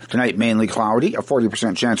 -5. Tonight mainly cloudy, a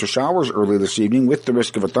 40% chance of showers early this evening with the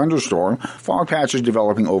risk of a thunderstorm. Fog patches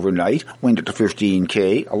developing overnight. Wind at 15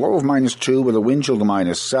 km, a low of -2 with a wind chill to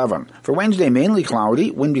 -7. For Wednesday, mainly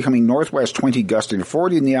cloudy, wind becoming northwest 20 gusting to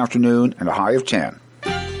 40 in the afternoon and a high of 10.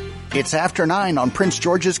 It's after 9 on Prince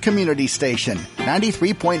George's Community Station,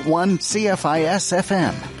 93.1 CFIS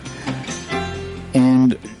FM.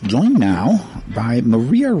 And joined now by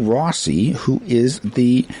Maria Rossi, who is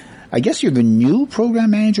I guess you're the new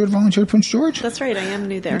program manager at Volunteer Prince George? That's right, I am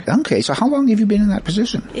new there. Okay, so how long have you been in that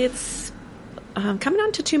position? It's coming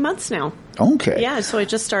on to 2 months now. Okay. Yeah, so I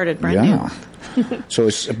just started brand new. So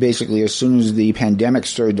it's basically as soon as the pandemic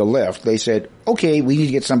started to lift, they said, okay, we need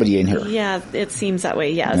to get somebody in here. Yeah, it seems that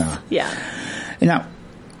way, yes. Yeah. And now,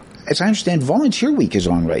 as I understand, Volunteer Week is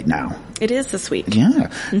on right now. It is this week. Yeah.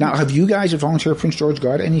 Mm-hmm. Now, have you guys at Volunteer Prince George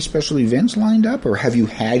got any special events lined up, or have you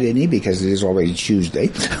had any because it is already Tuesday?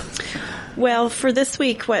 Well, for this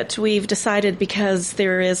week, what we've decided, because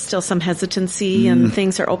there is still some hesitancy and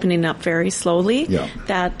things are opening up very slowly,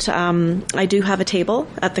 that I do have a table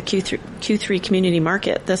at the Q3 Community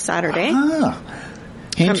Market this Saturday.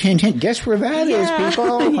 Hint, hint, hint. Guess where that is,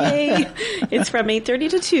 people. Yay. It's from 8:30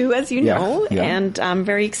 to 2, as you know, and I'm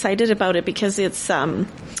very excited about it because it'll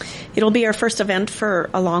be our first event for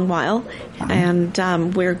a long while, and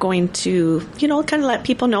we're going to, kind of let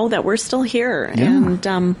people know that we're still here, and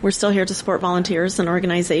we're still here to support volunteers and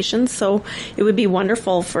organizations, so it would be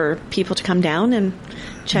wonderful for people to come down and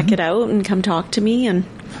check it out and come talk to me. And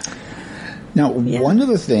now, one of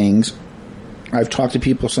the things I've talked to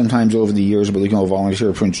people sometimes over the years about,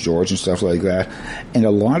 Volunteer Prince George and stuff like that, and a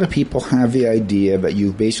lot of people have the idea that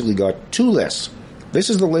you've basically got 2 lists. This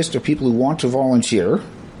is the list of people who want to volunteer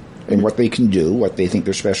and what they can do, what they think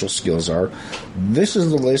their special skills are. This is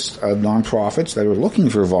the list of nonprofits that are looking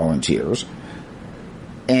for volunteers,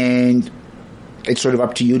 and it's sort of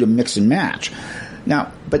up to you to mix and match. Now,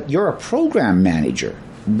 but you're a program manager.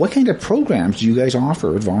 what kind of programs do you guys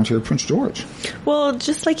offer at Volunteer Prince George? Well,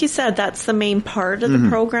 just like you said, that's the main part of the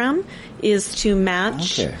program, is to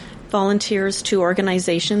match volunteers to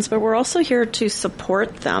organizations, but we're also here to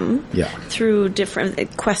support them through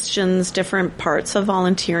different questions, different parts of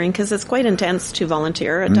volunteering, because it's quite intense to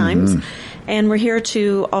volunteer at times. And we're here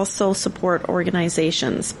to also support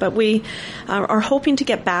organizations. But we are hoping to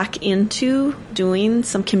get back into doing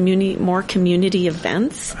some more community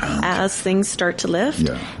events as things start to lift.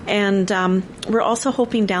 And we're also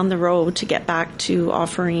hoping down the road to get back to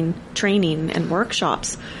offering training and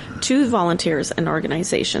workshops to volunteers and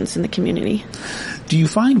organizations in the community. Do you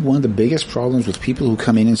find one of the biggest problems with people who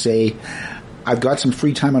come in and say, I've got some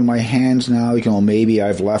free time on my hands now, maybe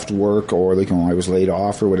I've left work, or I was laid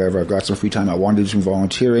off or whatever, I've got some free time, I want to do some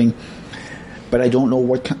volunteering, but I don't know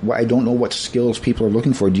what skills people are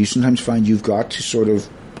looking for. Do you sometimes find you've got to sort of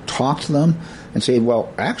talk to them and say,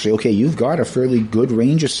 well, actually, okay, you've got a fairly good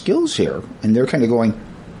range of skills here, and they're kind of going,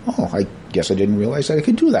 oh, I guess I didn't realize that I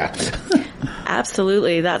could do that.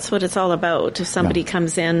 Absolutely. That's what it's all about. If somebody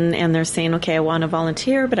comes in and they're saying, okay, I want to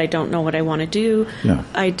volunteer, but I don't know what I want to do,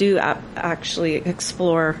 I do actually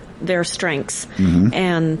explore their strengths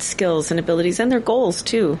and skills and abilities and their goals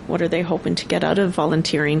too. What are they hoping to get out of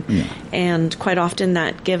volunteering? And quite often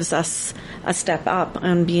that gives us a step up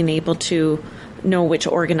on being able to know which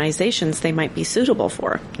organizations they might be suitable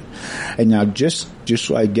for. And now just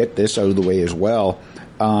so I get this out of the way as well,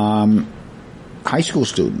 high school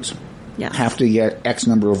students have to get X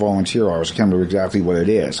number of volunteer hours. I can't remember exactly what it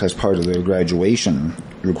is as part of their graduation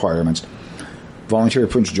requirements. Volunteer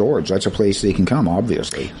Prince George, that's a place they can come,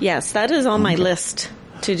 obviously. Yes, that is on my list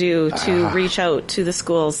to do, to reach out to the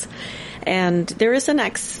schools. And there is an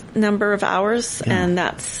X number of hours, and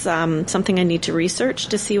that's something I need to research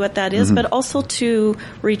to see what that is, but also to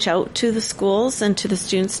reach out to the schools and to the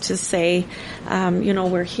students to say,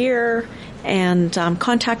 we're here, and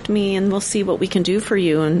contact me, and we'll see what we can do for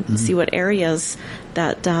you, and see what areas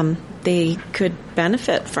that they could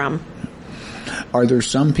benefit from. Are there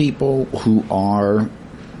some people who are,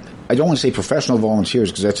 I don't want to say professional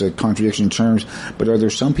volunteers because that's a contradiction in terms, but are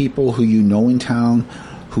there some people who you know in town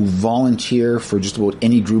who volunteer for just about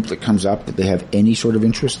any group that comes up that they have any sort of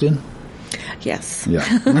interest in? Yes. Yeah.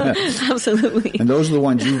 Absolutely. And those are the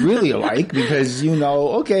ones you really like because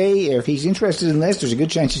okay, if he's interested in this, there's a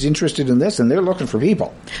good chance he's interested in this, and they're looking for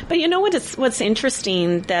people. But you know what's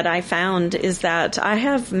interesting that I found is that I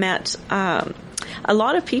have met a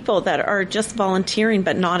lot of people that are just volunteering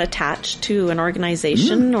but not attached to an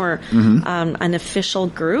organization or an official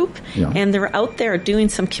group, and they're out there doing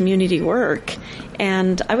some community work.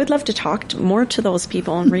 And I would love to talk more to those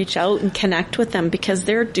people and reach out and connect with them because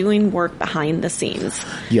they're doing work behind the scenes.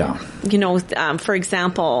 Yeah. For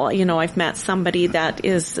example, I've met somebody that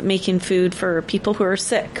is making food for people who are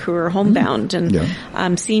sick, who are homebound,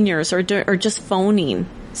 and seniors, or just phoning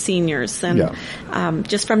seniors and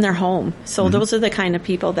just from their home. So those are the kind of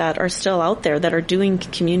people that are still out there that are doing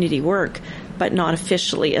community work but not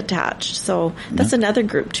officially attached. So that's another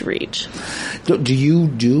group to reach. Do you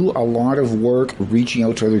do a lot of work reaching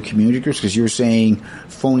out to other community groups? Because you were saying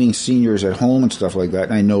phoning seniors at home and stuff like that.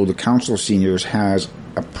 And I know the Council of Seniors has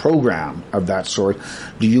a program of that sort.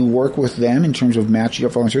 Do you work with them in terms of matching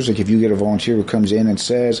up volunteers? Like if you get a volunteer who comes in and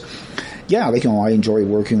says, I enjoy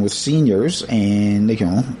working with seniors and,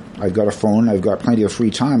 I've got a phone, I've got plenty of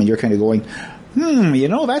free time, and you're kind of going,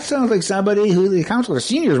 that sounds like somebody who the Council of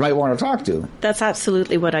Seniors might want to talk to. That's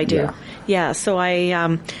absolutely what I do. Yeah, so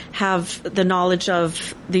I have the knowledge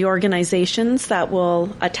of the organizations that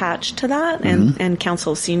will attach to that, and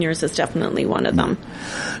Council of Seniors is definitely one of them.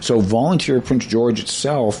 So Volunteer Prince George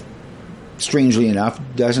itself, strangely enough,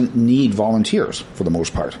 doesn't need volunteers for the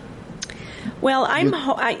most part. Well,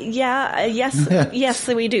 yes,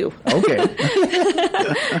 we do. Okay.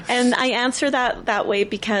 And I answer that way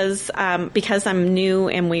because I'm new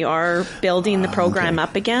and we are building the program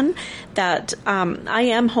up again. That I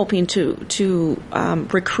am hoping to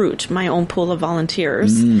recruit my own pool of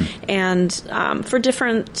volunteers and for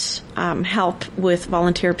different help with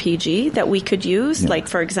volunteer PG that we could use, like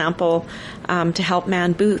for example, to help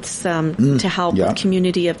man booths, to help with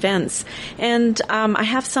community events, and I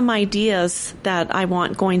have some ideas that I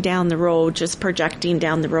want going down the road, just projecting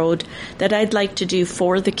down the road, that I'd like to do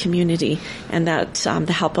for the community, and that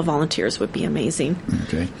the help of volunteers would be amazing.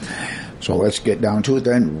 Okay. So let's get down to it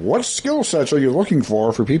then. What skill sets are you looking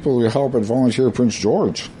for people to help at Volunteer Prince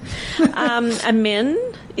George? Admin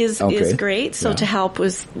is great. So to help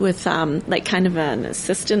with like kind of an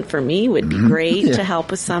assistant for me would be great to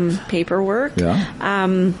help with some paperwork.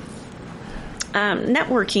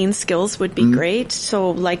 networking skills would be great.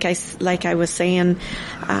 So like I was saying,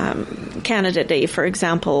 Canada Day, for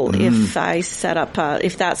example, if I set up,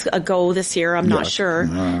 if that's a go this year, I'm not sure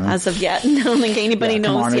as of yet. I don't think anybody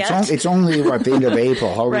knows yet. It's only at the end of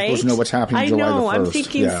April. How are we supposed to know what's happening July the 1st? I'm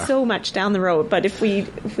thinking so much down the road. But if we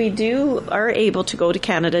are able to go to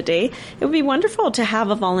Canada Day, it would be wonderful to have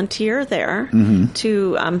a volunteer there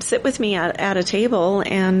to sit with me at a table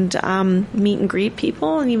and meet and greet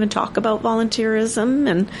people and even talk about volunteerism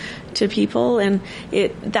and to people, and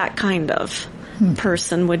that kind of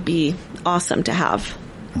person would be awesome to have.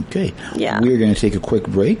 Okay. Yeah. We're going to take a quick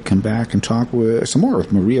break, come back and talk some more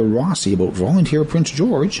with Maria Rossi about Volunteer Prince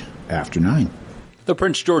George after 9. The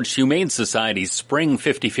Prince George Humane Society's Spring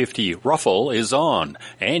 50/50 Ruffle is on,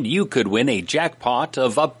 and you could win a jackpot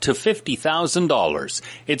of up to $50,000.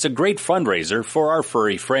 It's a great fundraiser for our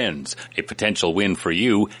furry friends, a potential win for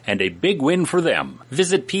you, and a big win for them.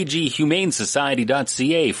 Visit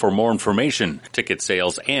pghumanesociety.ca for more information. Ticket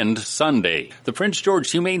sales end Sunday. The Prince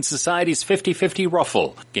George Humane Society's 50/50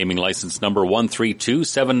 Ruffle. Gaming license number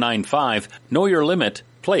 132795. Know your limit.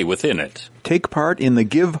 Play within it. Take part in the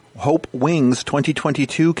Give Hope Wings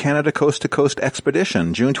 2022 Canada Coast to Coast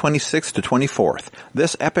Expedition, June 26th to 24th.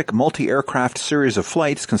 This epic multi-aircraft series of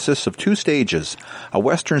flights consists of 2 stages, a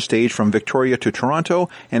western stage from Victoria to Toronto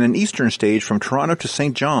and an eastern stage from Toronto to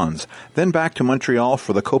St. John's, then back to Montreal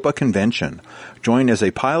for the COPA convention. Join as a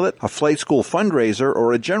pilot, a flight school fundraiser,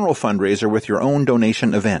 or a general fundraiser with your own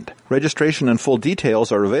donation event. Registration and full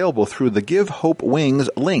details are available through the Give Hope Wings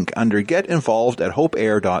link under Get Involved at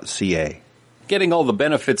hopeair.ca. Getting all the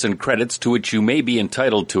benefits and credits to which you may be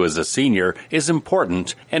entitled to as a senior is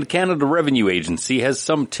important, and Canada Revenue Agency has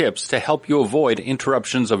some tips to help you avoid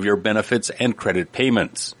interruptions of your benefits and credit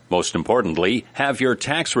payments. Most importantly, have your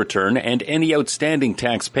tax return and any outstanding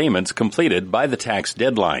tax payments completed by the tax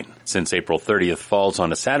deadline. Since April 30th falls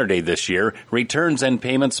on a Saturday this year, returns and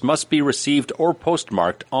payments must be received or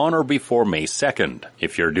postmarked on or before May 2nd.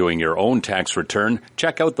 If you're doing your own tax return,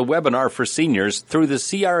 check out the webinar for seniors through the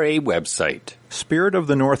CRA website. Spirit of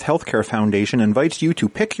the North Healthcare Foundation invites you to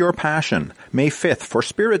pick your passion, May 5th for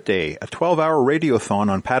Spirit Day, a 12-hour radiothon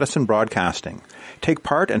on Pattison Broadcasting. Take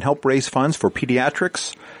part and help raise funds for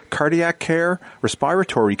pediatrics, cardiac care,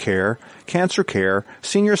 respiratory care, cancer care,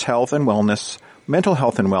 seniors' health and wellness, mental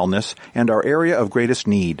health and wellness, and our area of greatest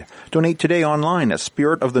need. Donate today online at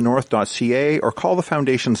spiritofthenorth.ca or call the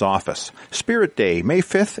Foundation's office. Spirit Day, May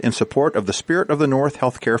 5th, in support of the Spirit of the North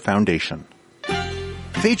Healthcare Foundation.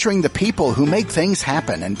 Featuring the people who make things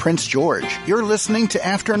happen in Prince George, you're listening to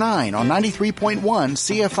After 9 on 93.1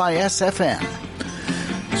 CFIS FM.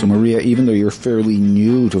 So, Maria, even though you're fairly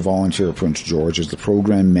new to Volunteer Prince George as the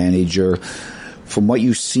program manager, from what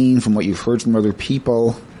you've seen, from what you've heard from other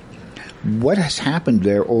people, what has happened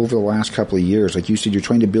there over the last couple of years? Like you said, you're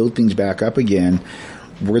trying to build things back up again.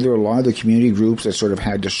 Were there a lot of the community groups that sort of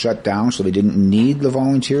had to shut down so they didn't need the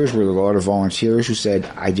volunteers? Were there a lot of volunteers who said,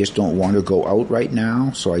 I just don't want to go out right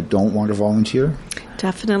now, so I don't want to volunteer?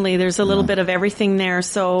 Definitely. There's a little bit of everything there.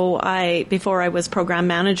 So before I was program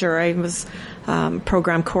manager, I was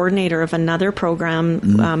program coordinator of another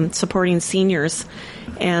program supporting seniors.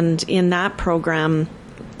 And in that program,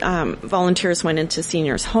 volunteers went into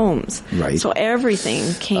seniors' homes. Right. So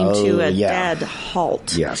everything came to a dead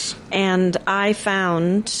halt. Yes. And I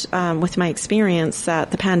found, with my experience, that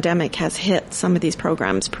the pandemic has hit some of these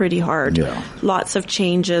programs pretty hard. Yeah. Lots of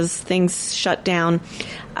changes, things shut down,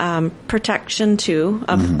 protection too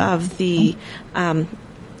of the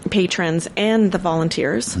patrons and the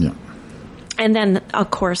volunteers. Yeah. And then,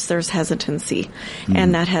 of course, there's hesitancy.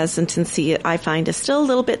 And that hesitancy, I find, is still a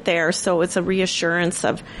little bit there. So it's a reassurance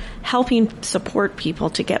of helping support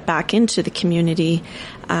people to get back into the community.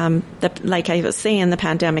 Like I was saying, the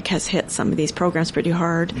pandemic has hit some of these programs pretty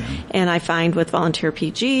hard. Yeah. And I find with Volunteer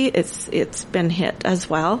PG, it's been hit as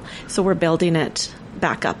well. So we're building it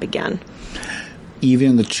back up again.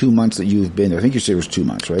 Even in the 2 months that you've been there, I think you said it was 2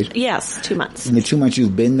 months, right? Yes, 2 months. In the 2 months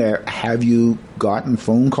you've been there, have you gotten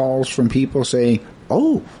phone calls from people saying,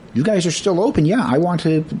 oh, you guys are still open? Yeah, I want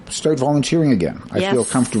to start volunteering again. I feel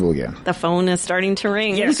comfortable again. The phone is starting to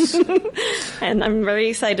ring. Yes. And I'm very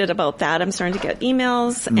excited about that. I'm starting to get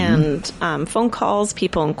emails and phone calls,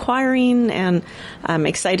 people inquiring, and I'm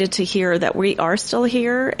excited to hear that we are still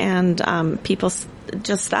here and people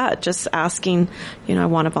just asking, I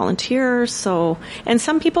want to volunteer. So, and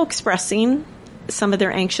some people expressing some of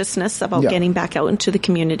their anxiousness about getting back out into the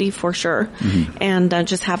community for sure. And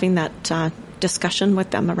just having that discussion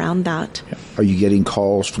with them around that. Are you getting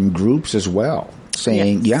calls from groups as well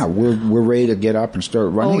saying, we're ready to get up and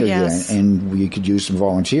start running yes. again, and we could use some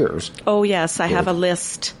volunteers. Oh, yes. I have a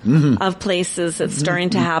list of places that's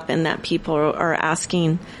starting to happen that people are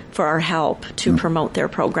asking for our help to promote their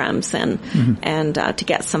programs and to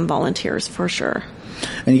get some volunteers for sure.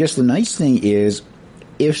 And I guess the nice thing is,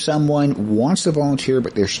 if someone wants to volunteer,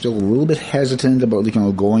 but they're still a little bit hesitant about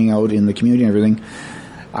going out in the community and everything,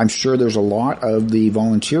 I'm sure there's a lot of the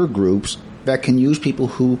volunteer groups that can use people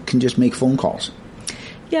who can just make phone calls.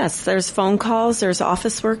 Yes, there's phone calls, there's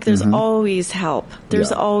office work, there's always help.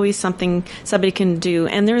 There's always something somebody can do,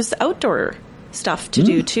 and there's outdoor stuff to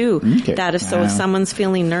do too. Okay. That is, so if someone's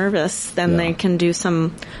feeling nervous, then they can do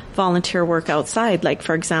some volunteer work outside. Like,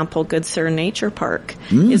 for example, Good Sur Nature Park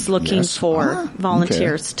is looking for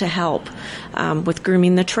volunteers to help with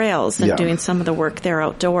grooming the trails and doing some of the work there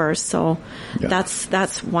outdoors. So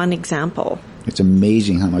that's one example. It's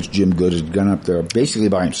amazing how much Jim Good has gone up there basically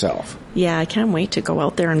by himself. Yeah, I can't wait to go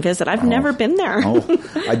out there and visit. I've never been there.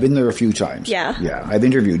 I've been there a few times. Yeah. I've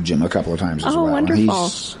interviewed Jim a couple of times as well. Wonderful.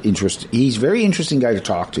 He's a very interesting guy to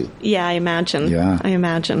talk to. Yeah, I imagine. Yeah. I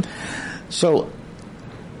imagine. So,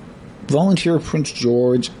 Volunteer Prince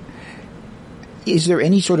George, is there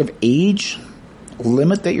any sort of age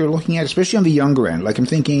limit that you're looking at, especially on the younger end? Like, I'm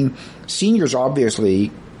thinking seniors,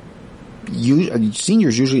 obviously,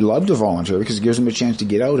 seniors usually love to volunteer because it gives them a chance to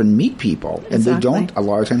get out and meet people, and they don't a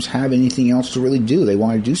lot of times have anything else to really do. They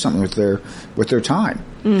want to do something with their time.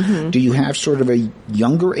 Do you have sort of a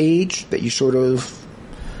younger age that you sort of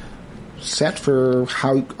set for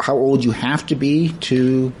how old you have to be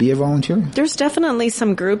a volunteer? There's definitely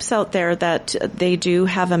some groups out there that they do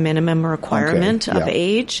have a minimum requirement of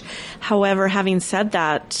age. However, having said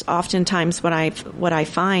that, oftentimes what I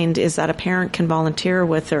find is that a parent can volunteer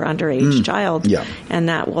with their underage child, and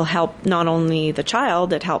that will help not only the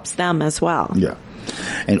child, it helps them as well. Yeah.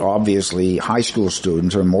 And obviously high school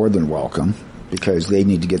students are more than welcome, because they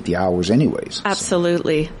need to get the hours anyways.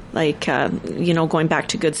 Absolutely. So. Like, going back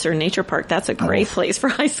to Good Sur Nature Park, that's a great place for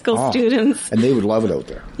high school students. And they would love it out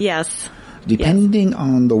there. Yes. Depending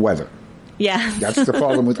on the weather. Yeah. That's the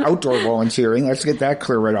problem with outdoor volunteering. Let's get that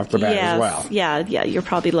clear right off the bat as well. Yeah, you're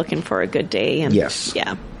probably looking for a good day. And, yes.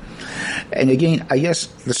 Yeah. And again, I guess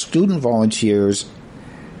the student volunteers,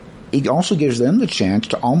 it also gives them the chance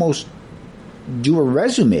to almost do a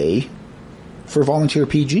resume for Volunteer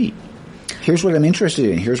PG. Here's what I'm interested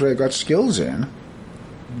in. Here's what I've got skills in.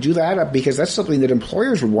 Do that, because that's something that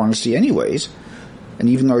employers would want to see anyways. And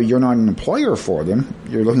even though you're not an employer for them,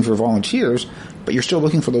 you're looking for volunteers, but you're still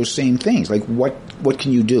looking for those same things. Like, what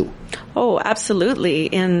can you do? Oh, absolutely.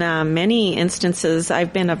 In many instances,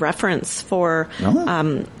 I've been a reference for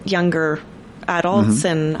younger adults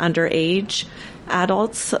and underage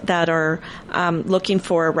adults that are looking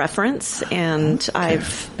for a reference, and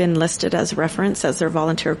I've been listed as a reference as their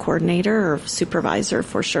volunteer coordinator or supervisor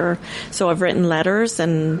for sure. So I've written letters,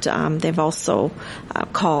 and they've also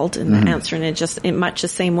called and answered it just in much the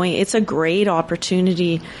same way. It's a great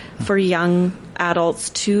opportunity for young adults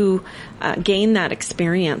to gain that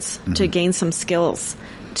experience, to gain some skills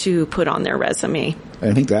to put on their resume.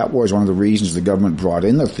 I think that was one of the reasons the government brought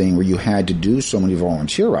in the thing where you had to do so many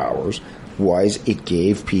volunteer hours, was it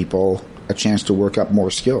gave people a chance to work up more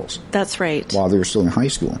skills. That's right. While they were still in high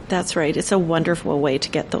school. That's right. It's a wonderful way to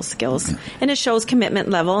get those skills. Yeah. And it shows commitment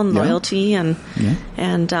level and loyalty and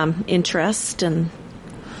interest and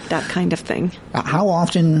that kind of thing. How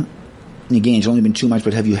often, and again, it's only been 2 months,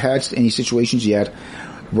 but have you had any situations yet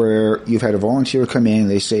where you've had a volunteer come in and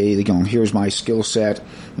they say, here's my skill set,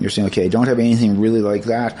 and you're saying, okay, I don't have anything really like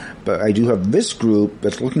that, but I do have this group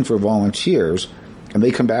that's looking for volunteers, and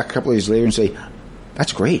they come back a couple of days later and say,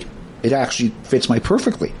 that's great. It actually fits my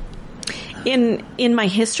perfectly. In my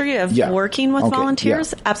history of working with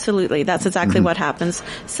volunteers, absolutely. That's exactly what happens.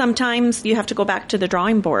 Sometimes you have to go back to the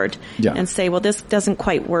drawing board and say, well, this doesn't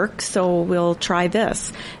quite work, so we'll try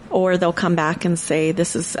this. Or they'll come back and say,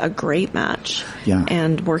 this is a great match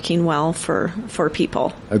and working well for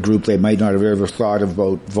people. A group they might not have ever thought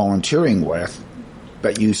about volunteering with,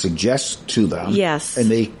 but you suggest to them. Yes. And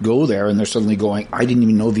they go there and they're suddenly going, I didn't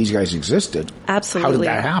even know these guys existed. Absolutely.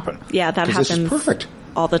 How did that happen? Yeah, that happens. This is perfect.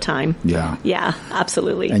 All the time. Yeah. Yeah,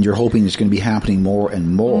 absolutely. And you're hoping it's going to be happening more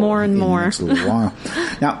and more. More and more. In the next little while.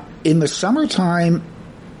 Now, in the summertime,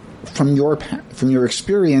 from your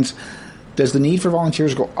experience, does the need for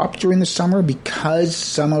volunteers go up during the summer because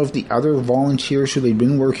some of the other volunteers who they've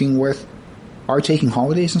been working with are taking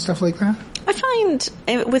holidays and stuff like that? I find,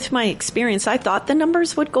 with my experience, I thought the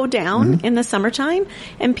numbers would go down in the summertime,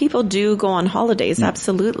 and people do go on holidays,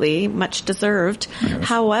 absolutely, much deserved. Yes.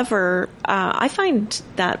 However, I find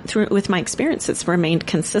that with my experience, it's remained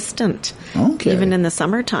consistent, even in the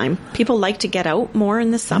summertime. People like to get out more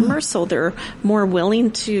in the summer, so they're more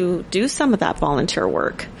willing to do some of that volunteer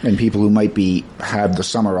work. And people who might have the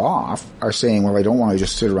summer off are saying, well, I don't want to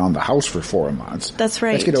just sit around the house for 4 months. That's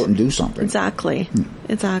right. Let's get out and do something. Exactly.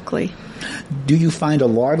 Exactly. Do you find a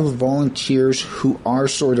lot of volunteers who are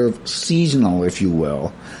sort of seasonal, if you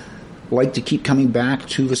will, like to keep coming back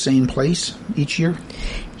to the same place each year?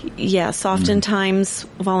 Yes, oftentimes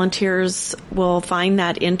volunteers will find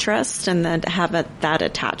that interest and then have that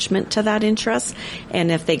attachment to that interest.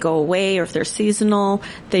 And if they go away or if they're seasonal,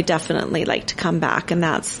 they definitely like to come back. And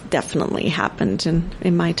that's definitely happened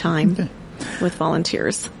in my time with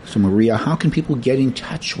volunteers. So, Maria, how can people get in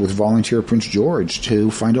touch with Volunteer Prince George to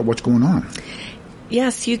find out what's going on?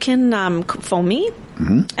 Yes, you can phone me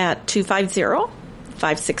at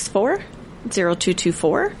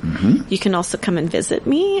 250-564-0224. You can also come and visit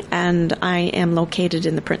me, and I am located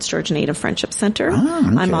in the Prince George Native Friendship Center.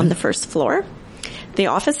 I'm on the first floor. The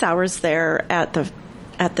office hours there at the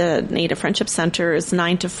Native Friendship Center is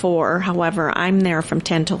 9 to 4. However, I'm there from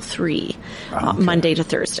 10 till 3, Monday to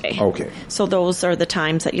Thursday. Okay. So those are the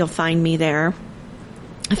times that you'll find me there.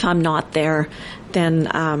 If I'm not there, then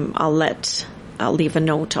I'll leave a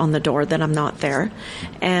note on the door that I'm not there.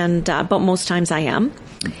 And but most times I am.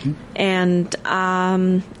 And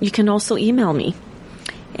you can also email me.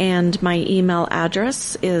 And my email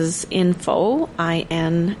address is info,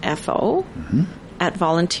 I-N-F-O, at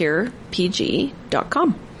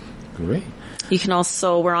volunteerpg.com. Great. You can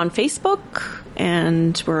also, we're on Facebook,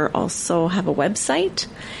 and we're also have a website,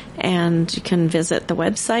 and you can visit the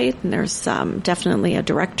website, and there's definitely a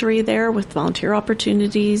directory there with volunteer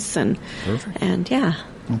opportunities, and yeah.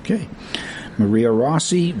 Okay. Maria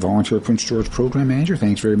Rossi, Volunteer Prince George Program Manager,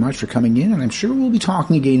 thanks very much for coming in, and I'm sure we'll be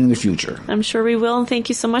talking again in the future. I'm sure we will, and thank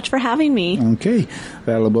you so much for having me. Okay.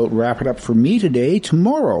 That'll about wrap it up for me today.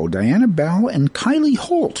 Tomorrow, Diana Bell and Kylie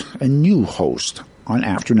Holt, a new host on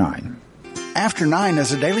After 9. After 9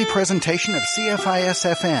 is a daily presentation of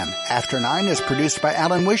CFIS-FM. After 9 is produced by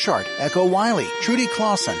Alan Wishart, Echo Wiley, Trudy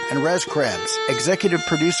Clausen, and Rez Krebs. Executive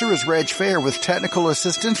producer is Reg Fair with technical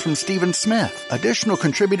assistance from Stephen Smith. Additional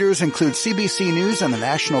contributors include CBC News and the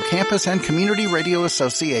National Campus and Community Radio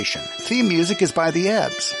Association. Theme music is by The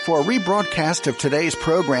Ebbs. For a rebroadcast of today's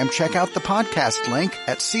program, check out the podcast link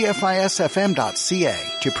at cfisfm.ca.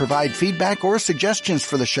 To provide feedback or suggestions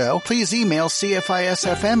for the show, please email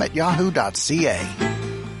cfisfm@yahoo.ca.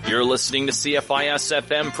 You're listening to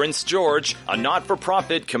CFIS-FM Prince George, a not-for-profit